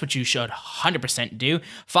Podcast, which you should 100% do,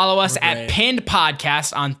 follow us at great. Pinned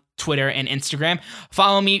Podcast on Twitter and Instagram.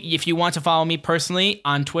 Follow me if you want to follow me personally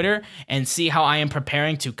on Twitter and see how I am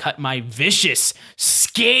preparing to cut my vicious,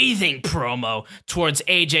 scathing promo towards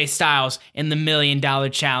AJ Styles in the $1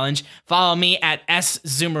 Million Challenge. Follow me at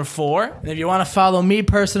SZoomer4. And if you want to follow me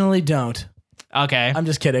personally, don't. Okay. I'm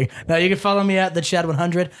just kidding. No, you can follow me at the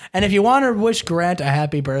Chad100. And if you want to wish Grant a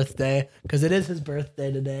happy birthday, because it is his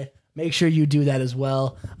birthday today, make sure you do that as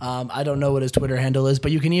well. I don't know what his Twitter handle is,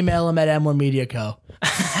 but you can email him at AmmoreMediaCo.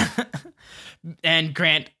 And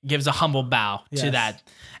Grant gives a humble bow to Yes. that.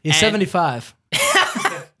 He's And 75.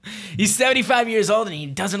 He's 75 years old and he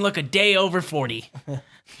doesn't look a day over 40.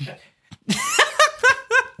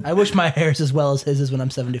 I wish my hair is as well as his is when I'm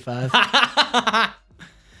 75.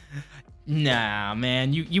 Nah,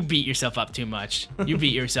 man, you beat yourself up too much. You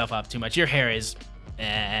beat yourself up too much. Your hair is...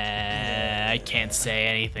 I can't say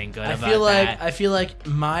anything good about that. I feel like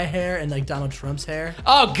my hair and like Donald Trump's hair.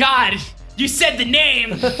 Oh, God! You said the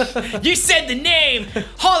name! You said the name!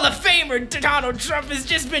 Hall of Famer Donald Trump has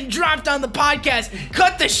just been dropped on the podcast.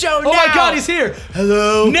 Cut the show now! Oh my God, he's here!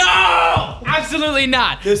 Hello. No! Absolutely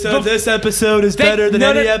not. This episode is better than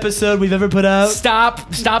any episode we've ever put out. Stop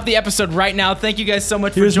the episode right now. Thank you guys so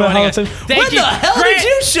much Here's for my joining Hall us. of Fame. Thank When you. the hell Grant, did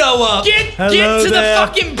you show up? Get Hello to there. the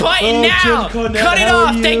fucking button Oh, now. Jim Cornette, Cut it how are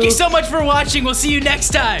off. Thank you you? so much for watching. We'll see you next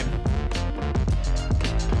time.